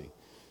 honestly.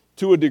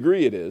 To a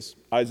degree it is.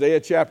 Isaiah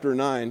chapter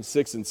 9,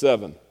 6 and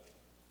 7.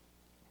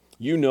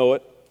 You know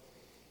it.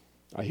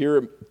 I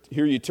hear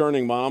you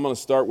turning, Mom. I'm going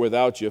to start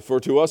without you.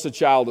 For to us a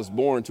child is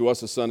born, to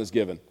us a son is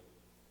given.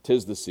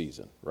 'Tis the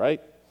season,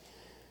 right?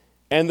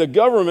 And the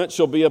government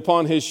shall be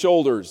upon his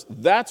shoulders.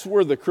 That's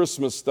where the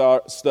Christmas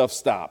stuff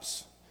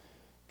stops.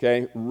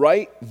 Okay,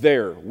 right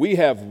there. We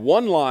have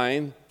one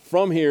line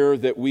from here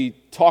that we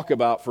talk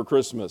about for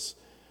Christmas,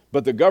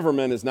 but the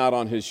government is not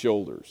on his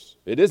shoulders.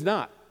 It is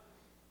not.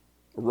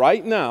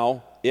 Right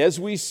now, as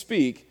we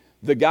speak,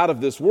 the god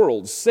of this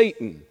world,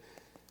 Satan,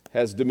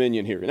 has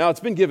dominion here. Now, it's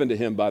been given to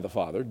him by the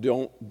Father.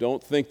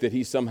 Don't think that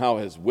he somehow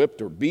has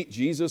whipped or beat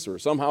Jesus or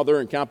somehow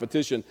they're in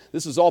competition.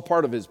 This is all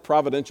part of his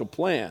providential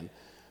plan.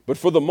 But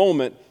for the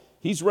moment,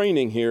 he's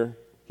reigning here.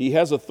 He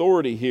has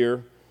authority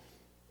here.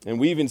 And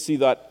we even see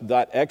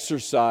that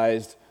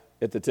exercised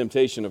at the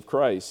temptation of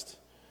Christ.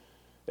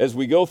 As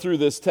we go through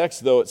this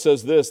text, though, it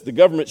says this: the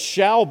government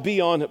shall be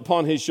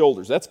upon his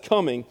shoulders. That's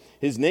coming.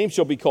 His name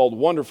shall be called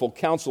Wonderful,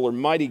 Counselor,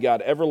 Mighty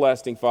God,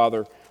 Everlasting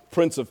Father,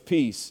 Prince of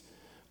Peace.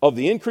 Of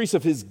the increase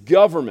of his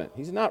government.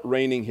 He's not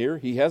reigning here.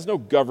 He has no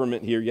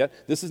government here yet.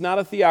 This is not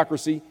a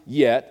theocracy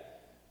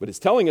yet, but it's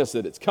telling us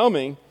that it's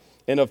coming.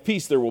 And of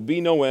peace there will be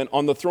no end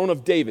on the throne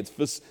of David,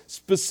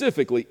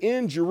 specifically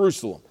in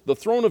Jerusalem. The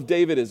throne of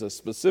David is a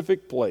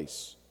specific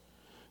place.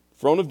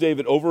 Throne of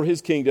David over his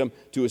kingdom,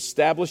 to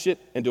establish it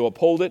and to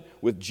uphold it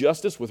with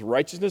justice, with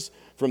righteousness,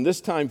 from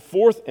this time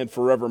forth and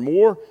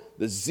forevermore.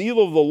 The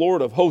zeal of the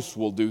Lord of hosts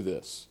will do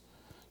this.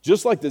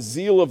 Just like the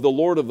zeal of the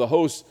Lord of the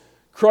hosts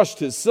crushed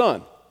his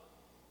son.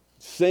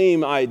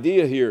 Same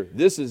idea here.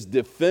 This is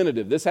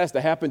definitive. This has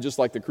to happen just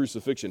like the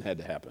crucifixion had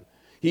to happen.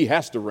 He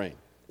has to reign.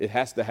 It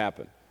has to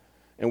happen.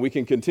 And we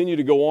can continue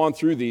to go on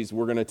through these.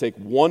 We're going to take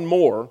one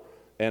more.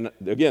 And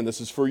again,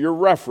 this is for your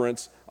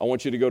reference. I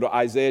want you to go to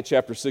Isaiah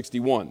chapter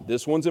 61.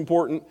 This one's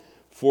important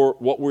for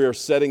what we are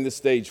setting the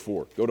stage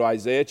for. Go to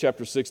Isaiah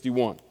chapter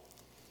 61.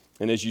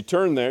 And as you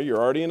turn there, you're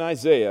already in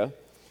Isaiah.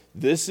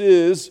 This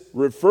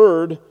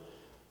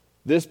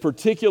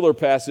particular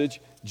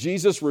passage,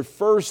 Jesus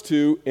refers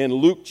to in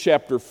Luke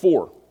chapter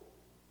 4.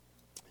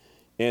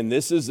 And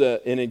this is an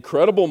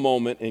incredible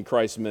moment in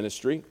Christ's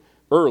ministry,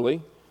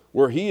 early,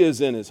 where he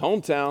is in his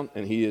hometown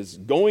and he is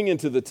going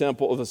into the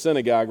temple, or the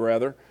synagogue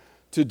rather,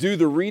 to do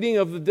the reading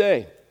of the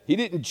day. He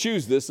didn't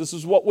choose this. This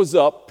is what was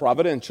up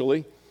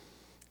providentially.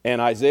 And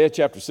Isaiah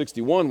chapter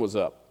 61 was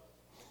up.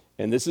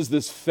 And this is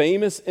this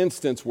famous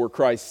instance where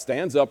Christ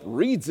stands up,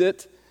 reads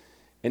it,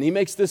 and he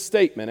makes this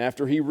statement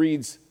after he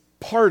reads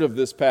part of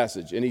this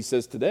passage. And he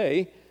says,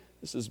 today,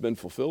 this has been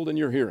fulfilled in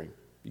your hearing.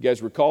 You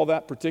guys recall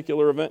that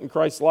particular event in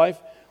Christ's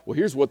life? Well,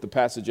 here's what the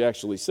passage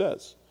actually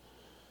says.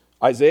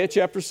 Isaiah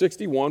chapter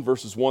 61,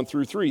 verses 1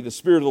 through 3. The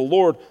Spirit of the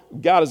Lord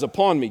God is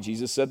upon me.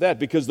 Jesus said that.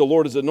 Because the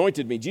Lord has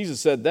anointed me. Jesus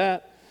said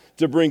that.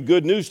 To bring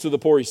good news to the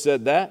poor, he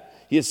said that.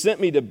 He has sent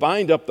me to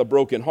bind up the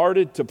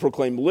brokenhearted, to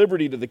proclaim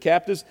liberty to the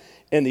captives,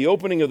 and the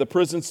opening of the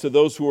prisons to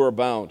those who are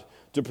bound,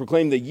 to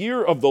proclaim the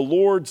year of the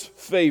Lord's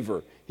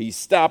favor. He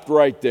stopped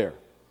right there.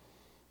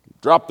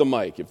 Dropped the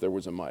mic, if there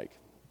was a mic,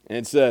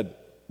 and said,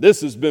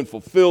 this has been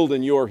fulfilled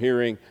in your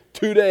hearing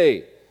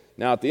today.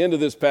 Now, at the end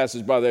of this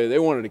passage, by the way, they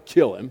wanted to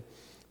kill him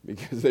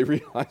because they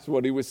realized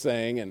what he was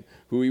saying and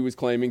who he was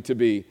claiming to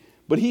be.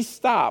 But he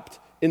stopped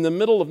in the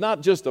middle of not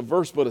just a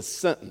verse, but a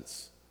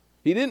sentence.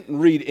 He didn't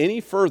read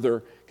any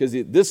further because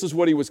this is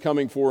what he was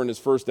coming for in his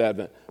first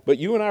advent. But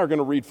you and I are going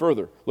to read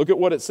further. Look at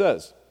what it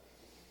says.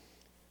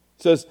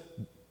 It says,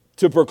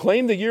 to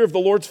proclaim the year of the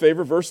Lord's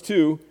favor, verse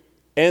 2,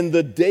 and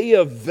the day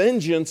of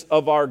vengeance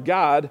of our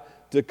God,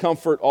 to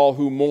comfort all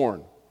who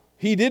mourn.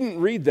 He didn't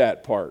read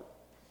that part.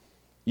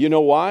 You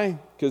know why?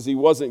 Because he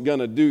wasn't going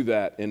to do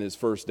that in his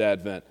first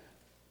advent.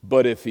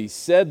 But if he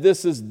said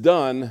this is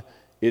done,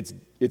 it's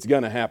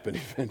going to happen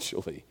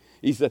eventually.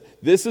 He said,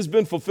 this has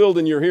been fulfilled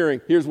in your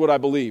hearing. Here's what I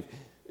believe.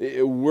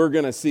 We're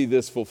going to see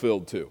this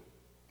fulfilled too.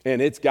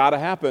 And it's got to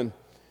happen.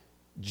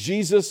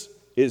 Jesus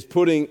is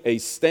putting a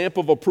stamp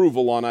of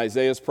approval on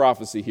Isaiah's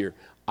prophecy here.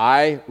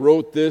 I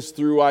wrote this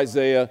through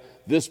Isaiah.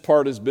 This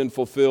part has been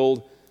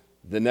fulfilled.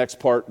 The next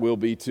part will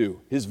be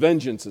too. His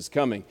vengeance is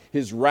coming.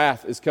 His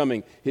wrath is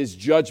coming. His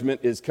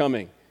judgment is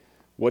coming.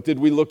 What did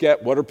we look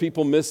at? What are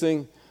people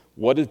missing?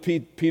 What did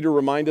Peter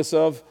remind us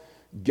of?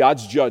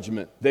 God's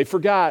judgment. They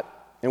forgot,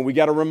 and we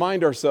got to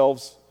remind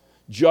ourselves,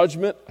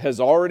 judgment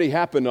has already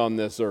happened on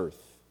this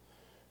earth.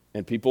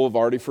 And people have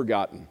already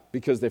forgotten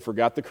because they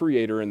forgot the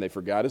Creator and they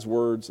forgot His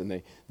words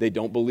and they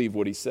don't believe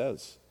what He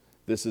says.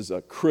 This is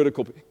a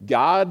critical...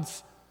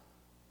 God's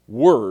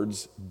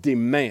words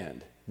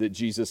demand that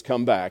Jesus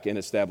come back and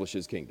establish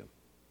His kingdom.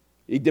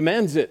 He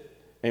demands it.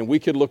 And we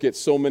could look at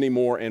so many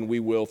more, and we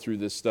will through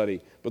this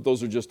study. But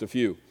those are just a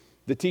few.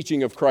 The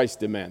teaching of Christ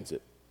demands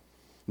it.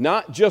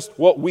 Not just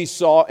what we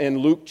saw in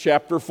Luke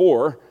chapter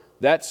 4.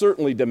 That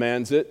certainly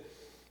demands it.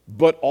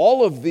 But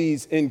all of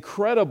these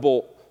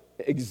incredible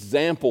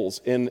examples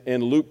in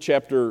Luke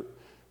chapter,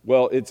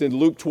 well, it's in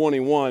Luke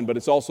 21, but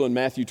it's also in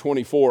Matthew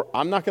 24.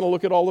 I'm not going to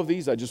look at all of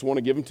these. I just want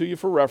to give them to you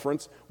for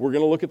reference. We're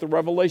going to look at the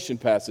Revelation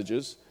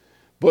passages.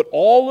 But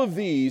all of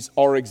these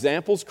are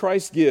examples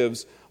Christ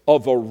gives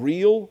of a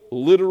real,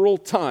 literal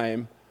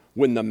time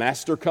when the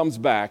Master comes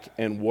back,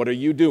 and what are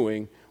you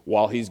doing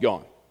while He's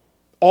gone?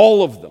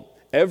 All of them.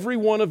 Every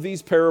one of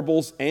these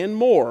parables and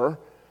more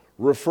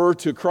refer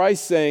to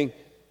Christ saying,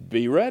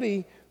 be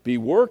ready, be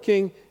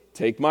working.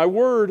 take my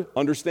word,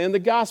 understand the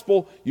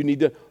gospel. You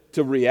need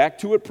to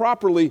react to it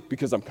properly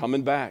because I'm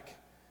coming back.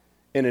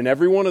 And in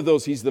every one of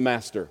those, he's the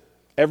master.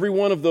 Every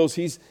one of those,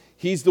 he's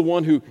the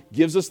one who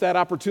gives us that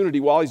opportunity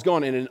while he's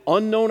gone. In an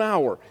unknown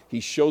hour, he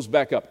shows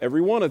back up.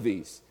 Every one of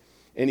these.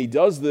 And he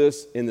does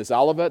this in this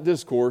Olivet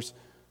Discourse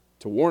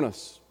to warn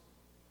us.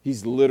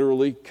 He's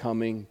literally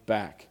coming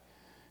back.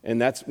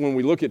 And that's when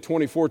we look at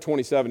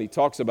 24:27, he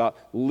talks about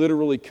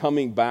literally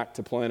coming back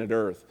to planet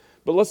Earth.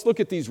 But let's look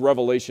at these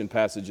Revelation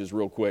passages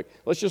real quick.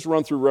 Let's just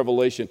run through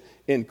Revelation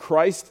in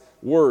Christ's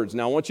words.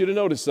 Now, I want you to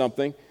notice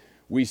something.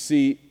 We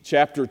see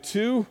chapter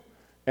 2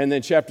 and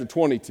then chapter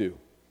 22.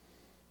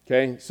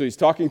 Okay, so he's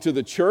talking to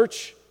the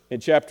church in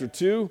chapter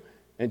 2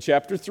 and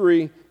chapter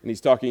 3, and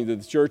he's talking to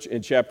the church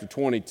in chapter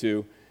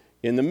 22.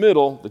 In the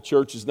middle, the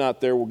church is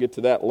not there. We'll get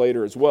to that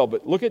later as well.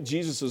 But look at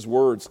Jesus'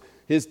 words.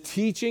 His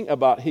teaching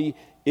about he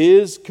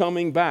is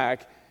coming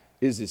back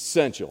is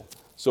essential.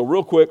 So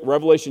real quick,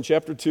 Revelation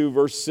chapter 2,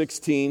 verse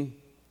 16.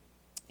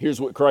 Here's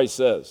what Christ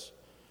says.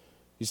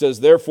 He says,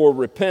 therefore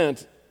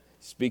repent,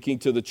 speaking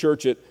to the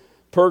church at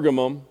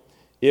Pergamum.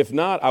 If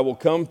not, I will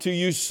come to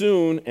you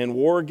soon and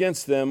war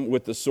against them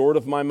with the sword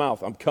of my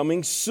mouth. I'm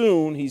coming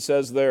soon, he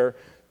says there,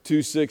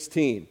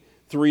 2:16.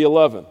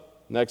 3:11,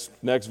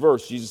 next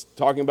verse. Jesus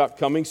talking about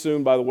coming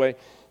soon, by the way.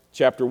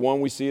 Chapter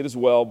 1, we see it as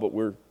well, but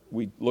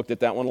we looked at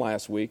that one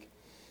last week.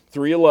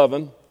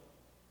 3:11,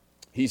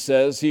 he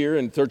says here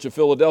in the Church of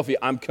Philadelphia,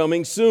 I'm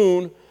coming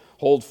soon.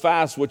 Hold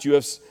fast what you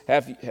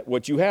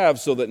have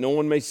so that no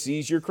one may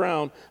seize your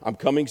crown. I'm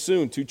coming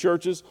soon. 2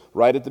 churches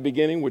right at the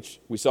beginning, which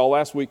we saw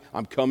last week.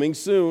 I'm coming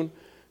soon.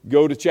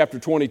 Go to chapter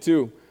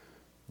 22,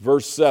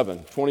 verse 7,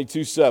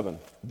 22:7,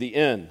 the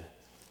end.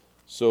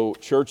 So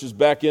church is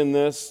back in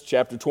this.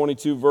 Chapter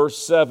 22, verse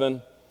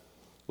 7.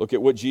 Look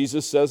at what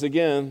Jesus says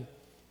again.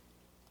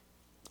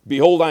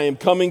 Behold, I am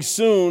coming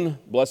soon.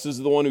 Blessed is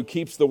the one who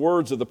keeps the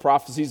words of the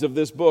prophecies of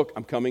this book.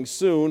 I'm coming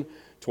soon.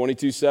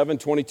 22:7,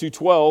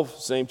 22:12,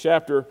 same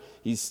chapter.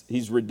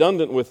 He's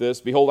redundant with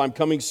this. Behold, I'm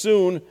coming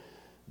soon,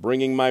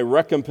 bringing my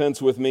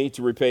recompense with me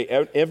to repay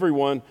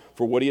everyone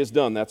for what he has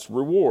done. That's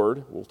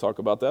reward. We'll talk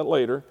about that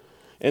later.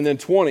 And then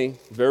 20,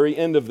 very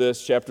end of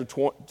this, chapter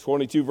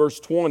 22, verse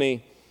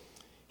 20.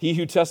 He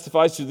who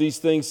testifies to these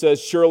things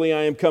says, surely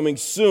I am coming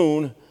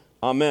soon.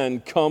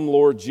 Amen. Come,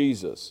 Lord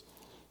Jesus.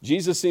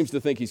 Jesus seems to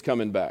think he's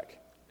coming back.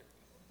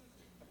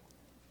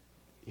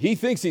 He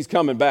thinks he's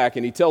coming back,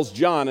 and he tells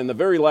John in the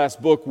very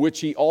last book, which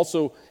he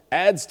also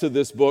adds to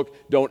this book,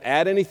 don't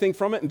add anything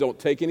from it and don't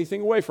take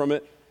anything away from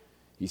it.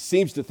 He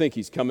seems to think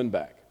he's coming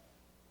back.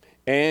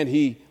 And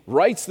he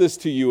writes this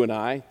to you and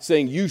I,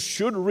 saying you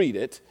should read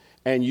it,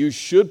 and you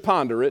should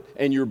ponder it,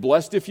 and you're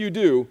blessed if you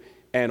do.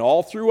 And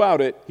all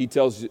throughout it, he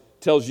tells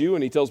you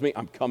and he tells me,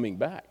 I'm coming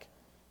back.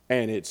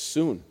 And it's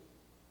soon.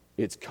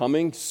 It's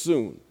coming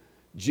soon.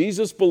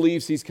 Jesus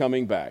believes he's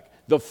coming back.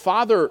 The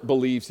Father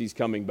believes he's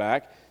coming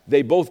back.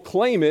 They both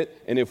claim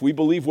it, and if we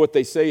believe what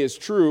they say is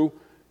true,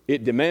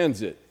 it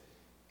demands it.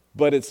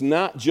 But it's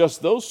not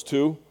just those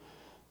two.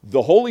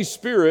 The Holy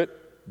Spirit,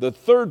 the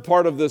third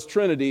part of this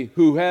Trinity,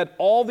 who had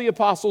all the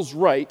apostles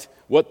write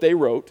what they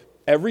wrote,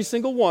 every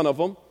single one of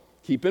them,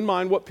 keep in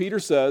mind what Peter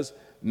says,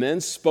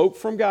 men spoke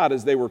from God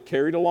as they were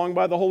carried along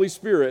by the Holy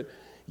Spirit.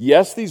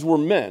 Yes, these were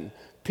men,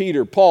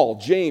 Peter, Paul,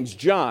 James,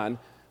 John,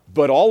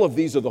 but all of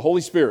these are the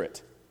Holy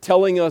Spirit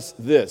telling us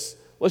this.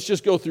 Let's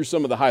just go through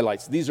some of the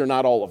highlights. These are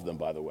not all of them,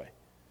 by the way.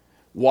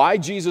 Why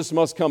Jesus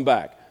must come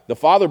back. The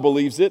Father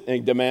believes it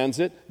and demands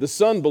it. The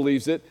Son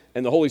believes it,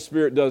 and the Holy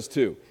Spirit does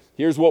too.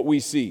 Here's what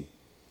we see.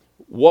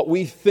 What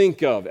we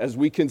think of as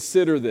we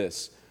consider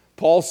this.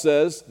 Paul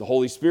says, the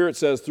Holy Spirit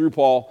says through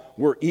Paul,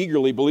 we're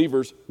eagerly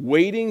believers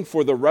waiting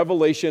for the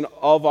revelation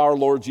of our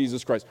Lord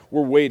Jesus Christ.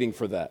 We're waiting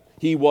for that.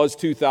 He was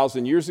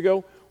 2,000 years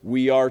ago.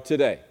 We are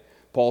today.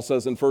 Paul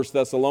says in 1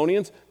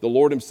 Thessalonians, the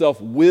Lord himself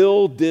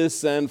will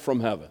descend from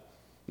heaven.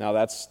 Now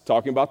that's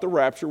talking about the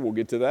rapture. We'll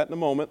get to that in a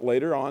moment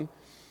later on.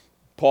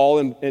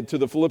 Paul and to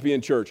the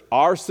Philippian church,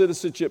 our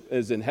citizenship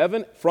is in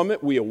heaven. From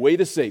it we await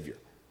a Savior.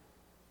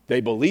 They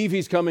believe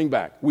he's coming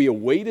back. We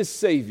await a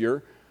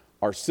Savior.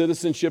 Our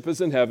citizenship is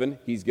in heaven.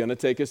 He's going to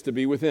take us to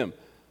be with him.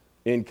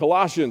 In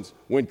Colossians,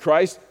 when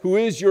Christ, who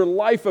is your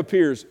life,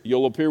 appears,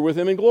 you'll appear with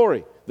him in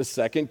glory. The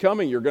second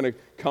coming, you're going to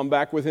come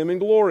back with him in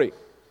glory.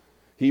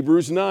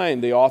 Hebrews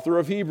 9, the author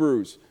of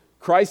Hebrews,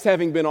 Christ,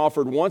 having been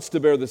offered once to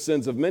bear the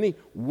sins of many,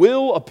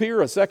 will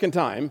appear a second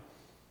time,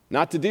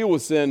 not to deal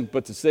with sin,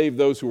 but to save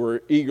those who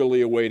are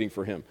eagerly awaiting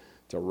for him,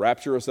 to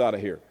rapture us out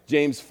of here.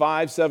 James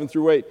 5, 7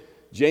 through 8,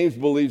 James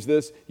believes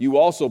this. You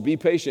also be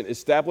patient,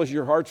 establish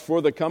your hearts, for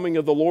the coming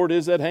of the Lord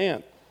is at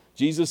hand.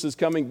 Jesus is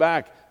coming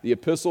back. The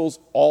epistles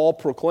all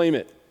proclaim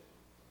it.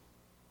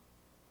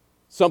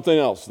 Something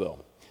else,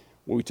 though.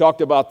 When we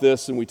talked about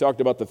this and we talked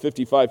about the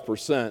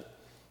 55%,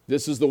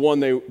 this is the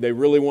one they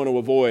really want to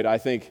avoid, I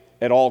think,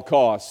 at all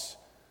costs.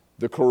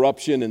 The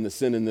corruption and the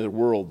sin in the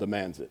world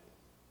demands it.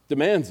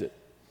 Demands it.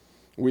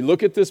 We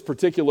look at this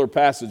particular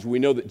passage, we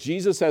know that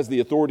Jesus has the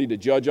authority to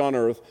judge on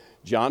earth.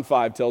 John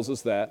 5 tells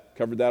us that.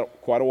 Covered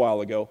that quite a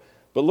while ago.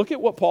 But look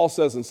at what Paul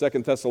says in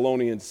 2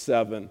 Thessalonians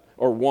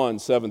 1,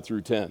 7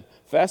 through 10.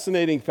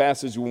 Fascinating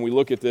passage when we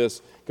look at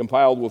this,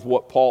 compiled with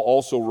what Paul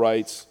also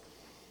writes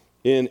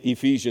in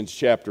Ephesians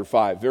chapter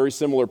 5. Very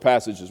similar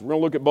passages. We're going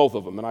to look at both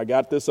of them, and I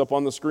got this up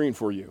on the screen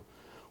for you.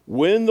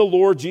 When the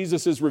Lord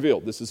Jesus is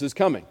revealed, this is his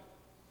coming.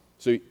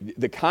 So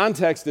the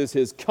context is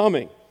his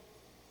coming.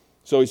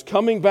 So he's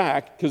coming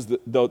back because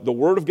the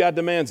Word of God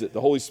demands it.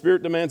 The Holy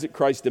Spirit demands it.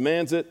 Christ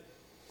demands it.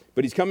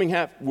 But he's coming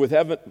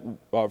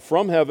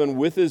from heaven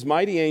with his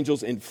mighty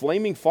angels in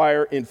flaming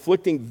fire,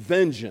 inflicting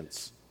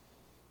vengeance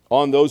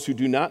on those who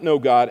do not know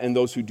God and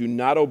those who do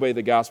not obey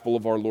the gospel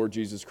of our Lord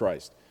Jesus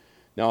Christ.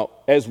 Now,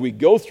 as we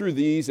go through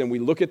these and we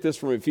look at this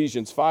from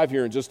Ephesians 5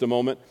 here in just a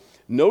moment,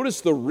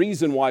 notice the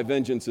reason why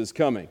vengeance is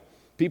coming.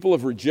 People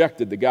have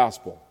rejected the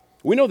gospel.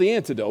 We know the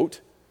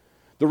antidote.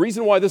 The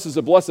reason why this is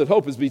a blessed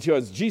hope is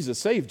because Jesus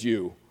saved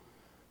you.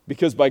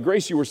 Because by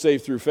grace you were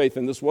saved through faith,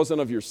 and this wasn't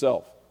of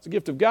yourself. It's a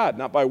gift of God,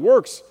 not by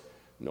works.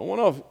 No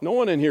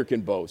one in here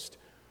can boast.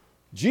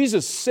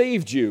 Jesus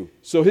saved you,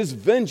 so his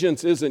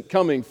vengeance isn't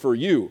coming for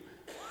you.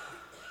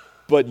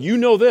 But you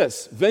know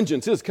this,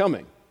 vengeance is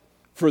coming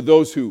for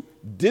those who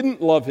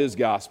didn't love his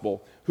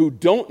gospel, who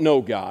don't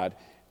know God,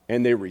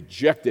 and they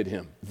rejected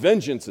him.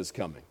 Vengeance is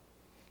coming.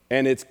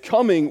 And it's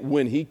coming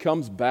when he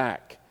comes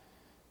back.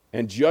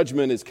 And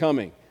judgment is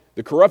coming.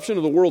 The corruption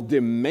of the world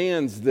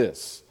demands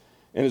this.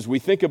 And as we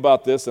think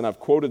about this, and I've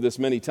quoted this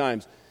many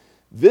times,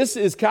 this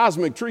is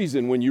cosmic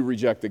treason when you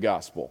reject the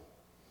gospel.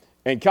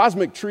 And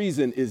cosmic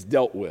treason is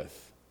dealt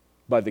with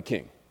by the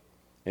king.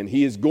 And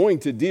he is going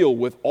to deal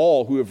with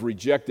all who have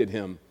rejected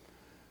him.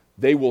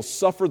 They will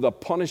suffer the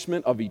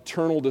punishment of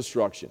eternal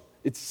destruction.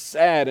 It's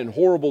sad and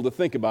horrible to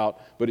think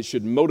about, but it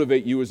should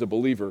motivate you as a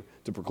believer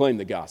to proclaim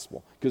the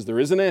gospel. Because there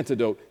is an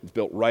antidote. It's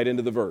built right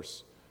into the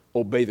verse.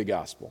 Obey the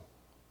gospel.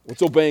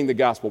 What's obeying the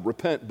gospel?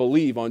 Repent,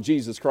 believe on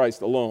Jesus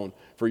Christ alone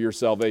for your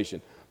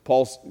salvation.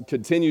 Paul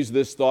continues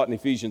this thought in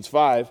Ephesians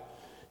 5.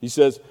 He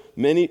says,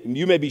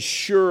 you may be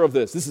sure of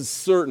this. This is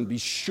certain. Be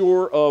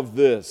sure of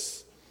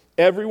this.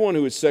 Everyone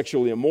who is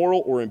sexually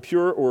immoral or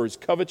impure or is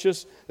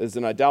covetous, as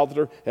an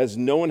idolater, has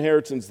no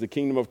inheritance in the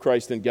kingdom of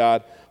Christ and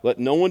God. Let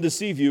no one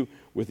deceive you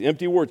with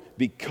empty words.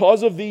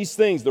 Because of these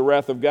things, the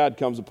wrath of God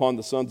comes upon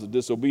the sons of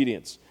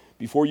disobedience.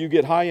 Before you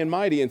get high and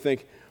mighty and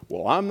think,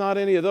 well, I'm not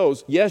any of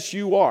those. Yes,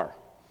 you are.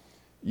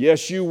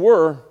 Yes, you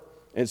were.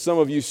 And some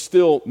of you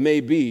still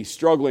may be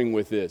struggling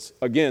with this.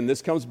 Again,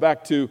 this comes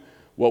back to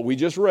what we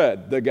just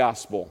read, the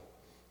gospel.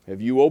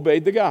 Have you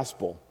obeyed the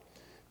gospel?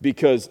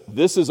 Because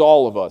this is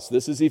all of us.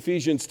 This is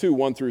Ephesians 2,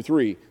 1 through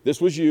 3. This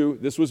was you,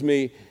 this was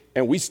me,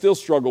 and we still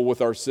struggle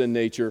with our sin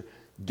nature.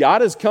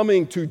 God is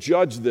coming to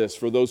judge this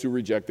for those who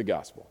reject the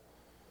gospel.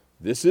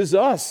 This is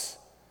us.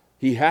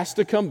 He has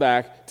to come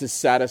back to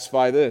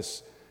satisfy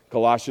this.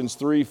 Colossians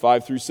 3,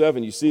 5 through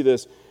 7, you see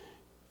this.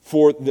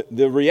 For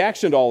the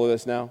reaction to all of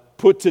this now,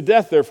 put to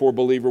death, therefore,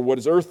 believer, what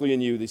is earthly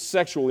in you, the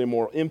sexually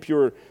immoral,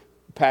 impure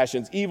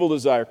passions, evil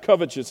desire,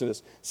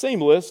 covetousness.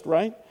 Same list,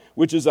 right?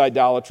 Which is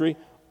idolatry.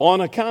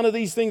 On account of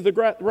these things,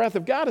 the wrath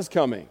of God is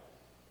coming.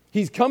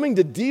 He's coming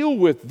to deal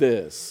with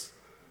this.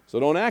 So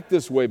don't act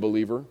this way,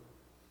 believer.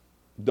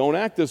 Don't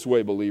act this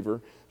way, believer.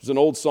 There's an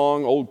old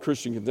song, old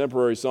Christian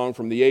contemporary song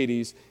from the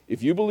 80s.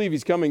 If you believe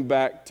he's coming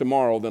back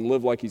tomorrow, then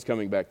live like he's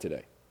coming back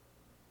today.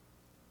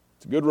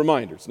 It's a good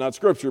reminder. It's not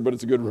scripture, but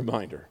it's a good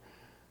reminder.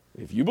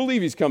 If you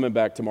believe he's coming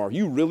back tomorrow,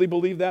 you really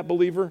believe that,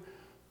 believer?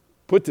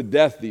 Put to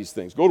death these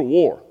things. Go to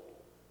war.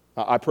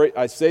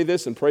 I say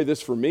this and pray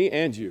this for me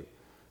and you,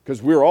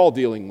 because we're all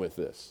dealing with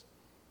this.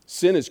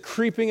 Sin is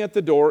creeping at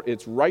the door.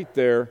 It's right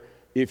there.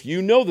 If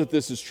you know that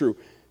this is true,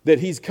 that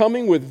he's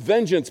coming with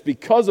vengeance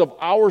because of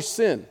our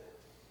sin,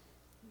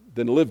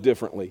 then live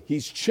differently.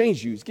 He's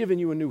changed you. He's given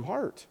you a new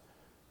heart.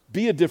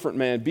 Be a different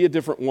man. Be a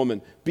different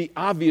woman. Be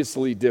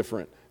obviously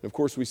different. Of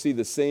course, we see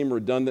the same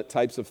redundant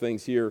types of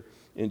things here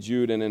in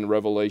Jude and in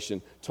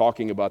Revelation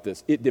talking about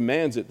this. It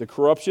demands it. The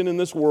corruption in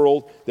this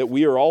world that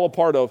we are all a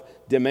part of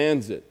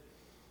demands it.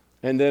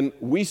 And then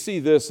we see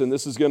this, and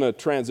this is going to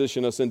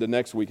transition us into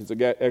next week. It's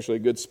actually a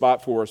good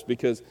spot for us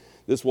because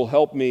this will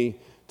help me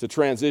to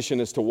transition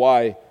as to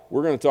why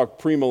we're going to talk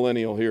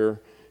premillennial here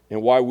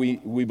and why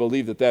we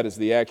believe that that is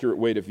the accurate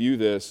way to view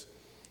this.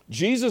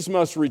 Jesus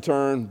must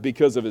return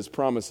because of his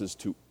promises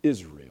to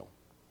Israel.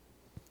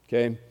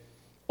 Okay?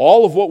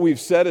 All of what we've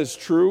said is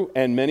true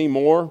and many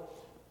more,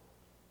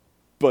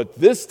 but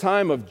this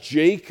time of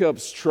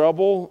Jacob's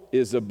trouble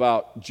is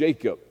about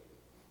Jacob.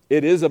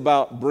 It is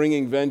about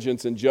bringing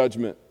vengeance and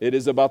judgment. It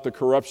is about the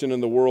corruption in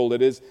the world.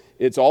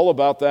 It's all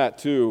about that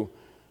too,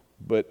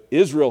 but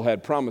Israel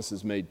had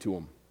promises made to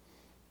him,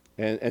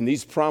 and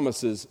these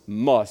promises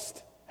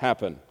must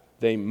happen.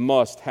 They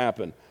must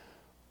happen.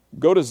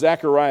 Go to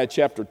Zechariah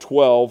chapter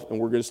 12, and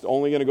we're just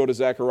only going to go to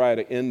Zechariah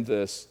to end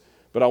this,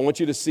 but I want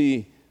you to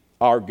see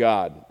our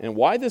God. And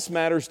why this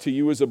matters to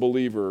you as a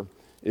believer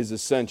is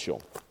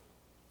essential,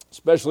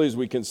 especially as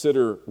we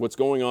consider what's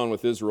going on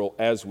with Israel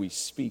as we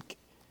speak.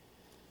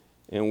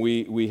 And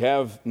we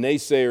have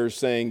naysayers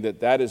saying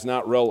that is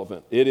not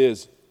relevant. It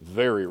is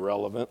very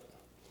relevant.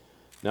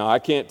 Now, I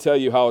can't tell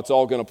you how it's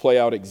all going to play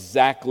out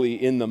exactly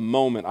in the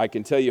moment. I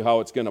can tell you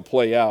how it's going to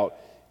play out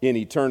in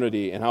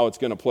eternity and how it's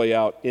going to play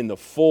out in the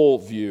full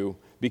view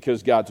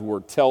because God's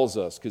Word tells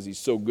us, because He's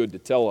so good to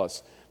tell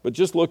us. But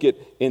just look at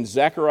in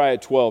Zechariah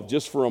 12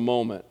 just for a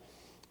moment,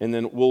 and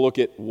then we'll look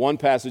at one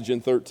passage in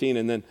 13,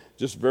 and then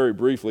just very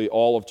briefly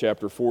all of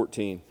chapter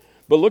 14.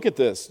 But look at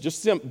this,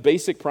 just some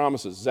basic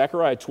promises.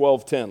 Zechariah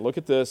 12:10, look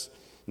at this,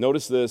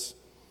 notice this.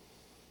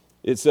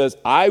 It says,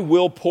 I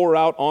will pour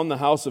out on the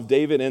house of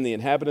David and the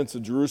inhabitants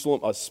of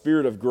Jerusalem a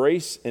spirit of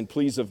grace and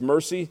pleas of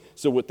mercy,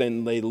 so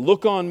when they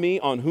look on me,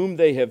 on whom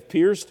they have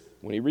pierced,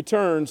 when He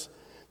returns,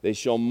 they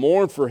shall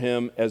mourn for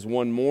Him as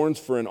one mourns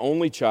for an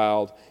only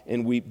child,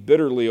 and weep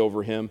bitterly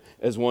over him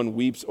as one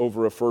weeps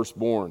over a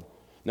firstborn.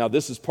 Now,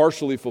 this is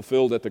partially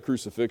fulfilled at the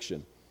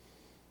crucifixion.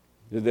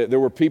 There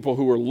were people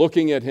who were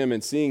looking at Him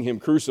and seeing Him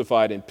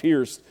crucified and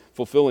pierced,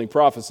 fulfilling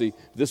prophecy.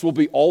 This will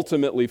be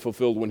ultimately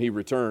fulfilled when He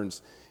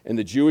returns. And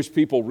the Jewish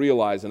people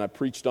realize, and I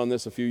preached on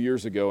this a few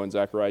years ago in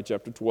Zechariah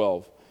chapter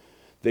 12,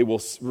 they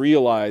will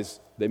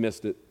realize they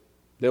missed it.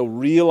 They'll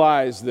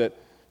realize that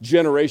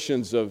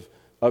generations of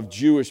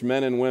Jewish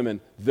men and women,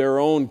 their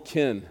own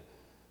kin,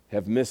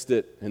 have missed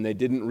it, and they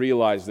didn't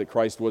realize that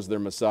Christ was their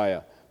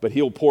Messiah. But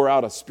He'll pour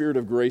out a spirit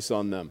of grace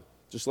on them,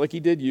 just like He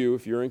did you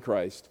if you're in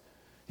Christ.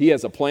 He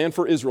has a plan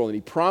for Israel, and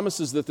He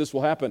promises that this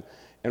will happen.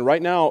 And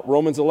right now,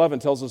 Romans 11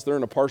 tells us they're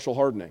in a partial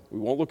hardening. We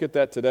won't look at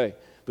that today.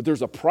 But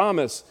there's a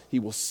promise He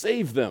will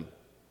save them.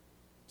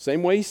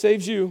 Same way He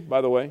saves you,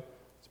 by the way.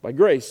 It's by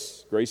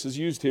grace. Grace is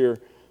used here.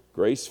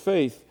 Grace,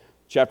 faith.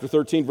 Chapter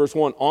 13, verse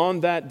 1.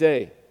 On that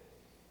day,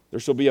 there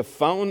shall be a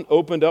fountain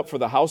opened up for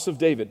the house of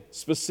David,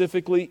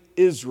 specifically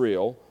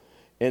Israel,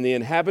 and the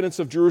inhabitants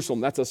of Jerusalem.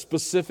 That's a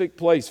specific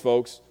place,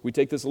 folks. We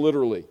take this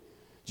literally.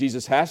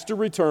 Jesus has to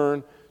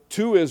return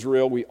to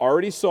Israel. We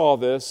already saw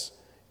this,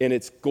 and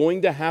it's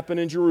going to happen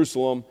in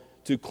Jerusalem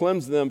to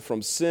cleanse them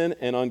from sin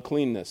and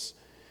uncleanness.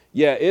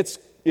 Yeah, it's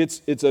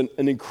an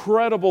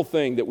incredible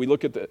thing that we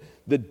look at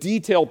the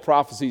detailed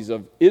prophecies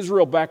of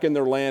Israel back in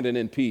their land and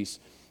in peace.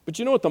 But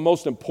you know what the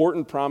most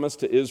important promise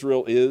to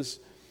Israel is?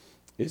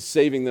 Is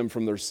saving them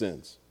from their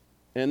sins.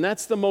 And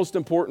that's the most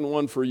important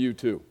one for you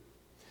too.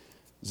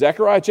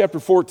 Zechariah chapter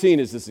 14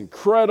 is this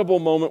incredible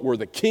moment where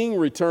the king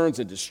returns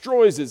and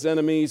destroys his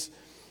enemies,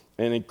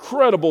 and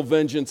incredible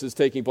vengeance is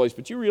taking place.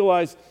 But you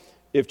realize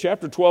if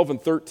chapter 12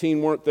 and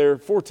 13 weren't there,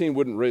 14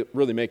 wouldn't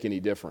really make any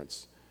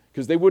difference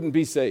because they wouldn't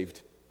be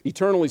saved.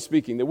 Eternally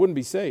speaking, they wouldn't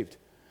be saved.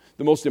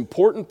 The most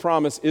important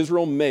promise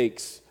Israel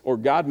makes, or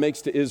God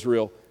makes to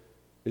Israel,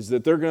 is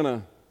that they're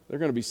going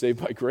to be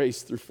saved by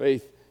grace through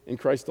faith in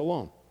Christ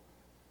alone.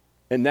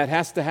 And that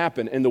has to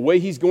happen. And the way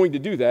He's going to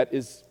do that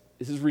is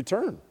His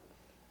return.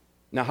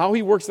 Now, how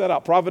He works that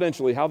out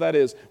providentially, how that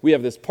is, we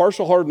have this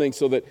partial hardening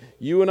so that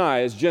you and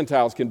I as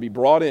Gentiles can be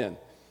brought in.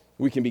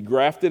 We can be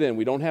grafted in.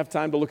 We don't have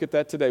time to look at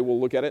that today. We'll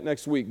look at it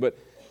next week. But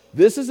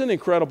this is an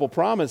incredible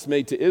promise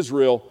made to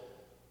Israel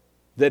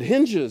that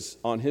hinges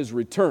on His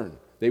return.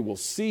 They will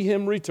see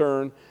Him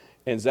return,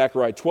 and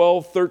Zechariah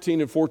 12,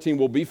 13, and 14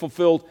 will be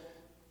fulfilled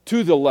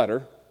to the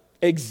letter,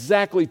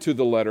 exactly to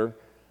the letter.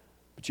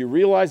 But you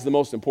realize the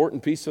most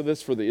important piece of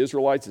this for the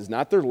Israelites is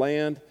not their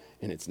land,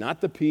 and it's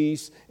not the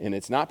peace, and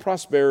it's not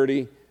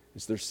prosperity.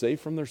 It's they're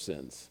saved from their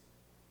sins.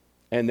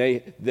 And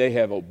they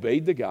have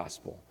obeyed the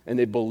gospel, and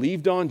they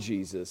believed on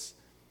Jesus.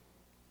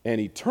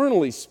 And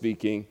eternally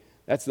speaking,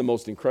 that's the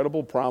most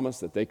incredible promise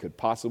that they could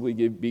possibly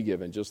be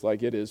given, just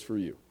like it is for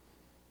you.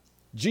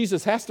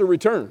 Jesus has to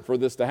return for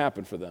this to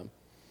happen for them.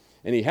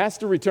 And He has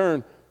to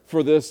return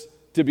for this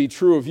to be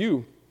true of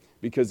you,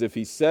 because if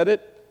He said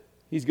it,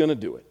 He's going to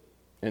do it.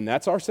 And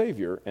that's our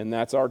Savior, and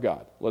that's our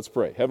God. Let's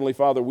pray. Heavenly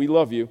Father, we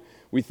love You.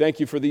 We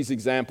thank You for these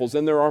examples,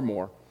 and there are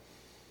more.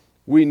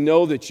 We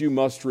know that You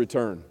must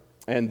return.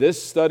 And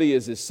this study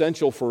is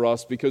essential for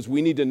us because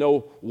we need to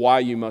know why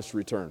You must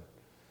return.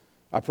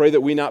 I pray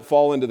that we not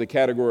fall into the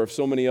category of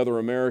so many other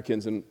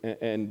Americans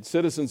and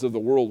citizens of the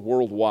world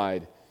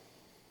worldwide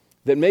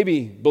that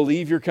maybe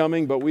believe You're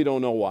coming, but we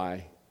don't know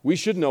why. We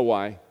should know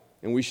why,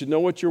 and we should know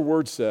what Your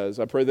Word says.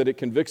 I pray that it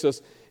convicts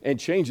us and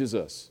changes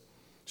us,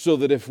 so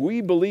that if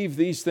we believe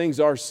these things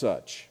are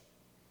such,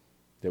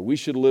 that we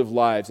should live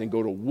lives and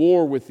go to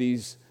war with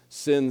these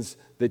sins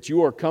that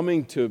You are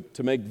coming to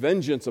make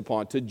vengeance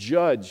upon, to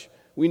judge.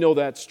 We know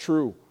that's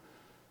true.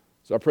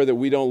 So I pray that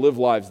we don't live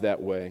lives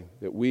that way,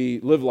 that we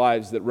live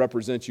lives that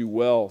represent You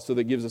well, so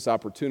that gives us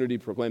opportunity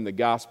to proclaim the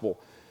gospel,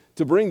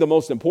 to bring the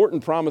most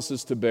important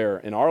promises to bear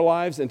in our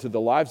lives and to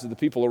the lives of the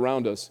people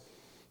around us,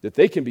 that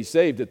they can be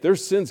saved, that their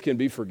sins can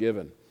be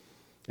forgiven.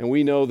 And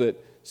we know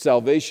that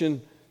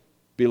salvation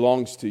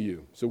belongs to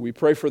You. So we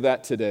pray for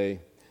that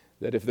today,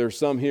 that if there's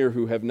some here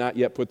who have not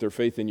yet put their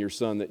faith in Your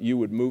Son, that You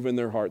would move in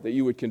their heart, that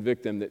You would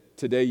convict them, that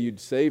today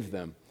You'd save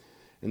them,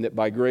 and that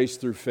by grace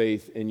through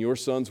faith in Your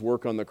Son's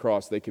work on the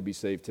cross, they could be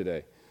saved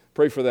today.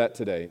 Pray for that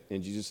today.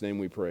 In Jesus' name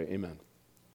we pray. Amen.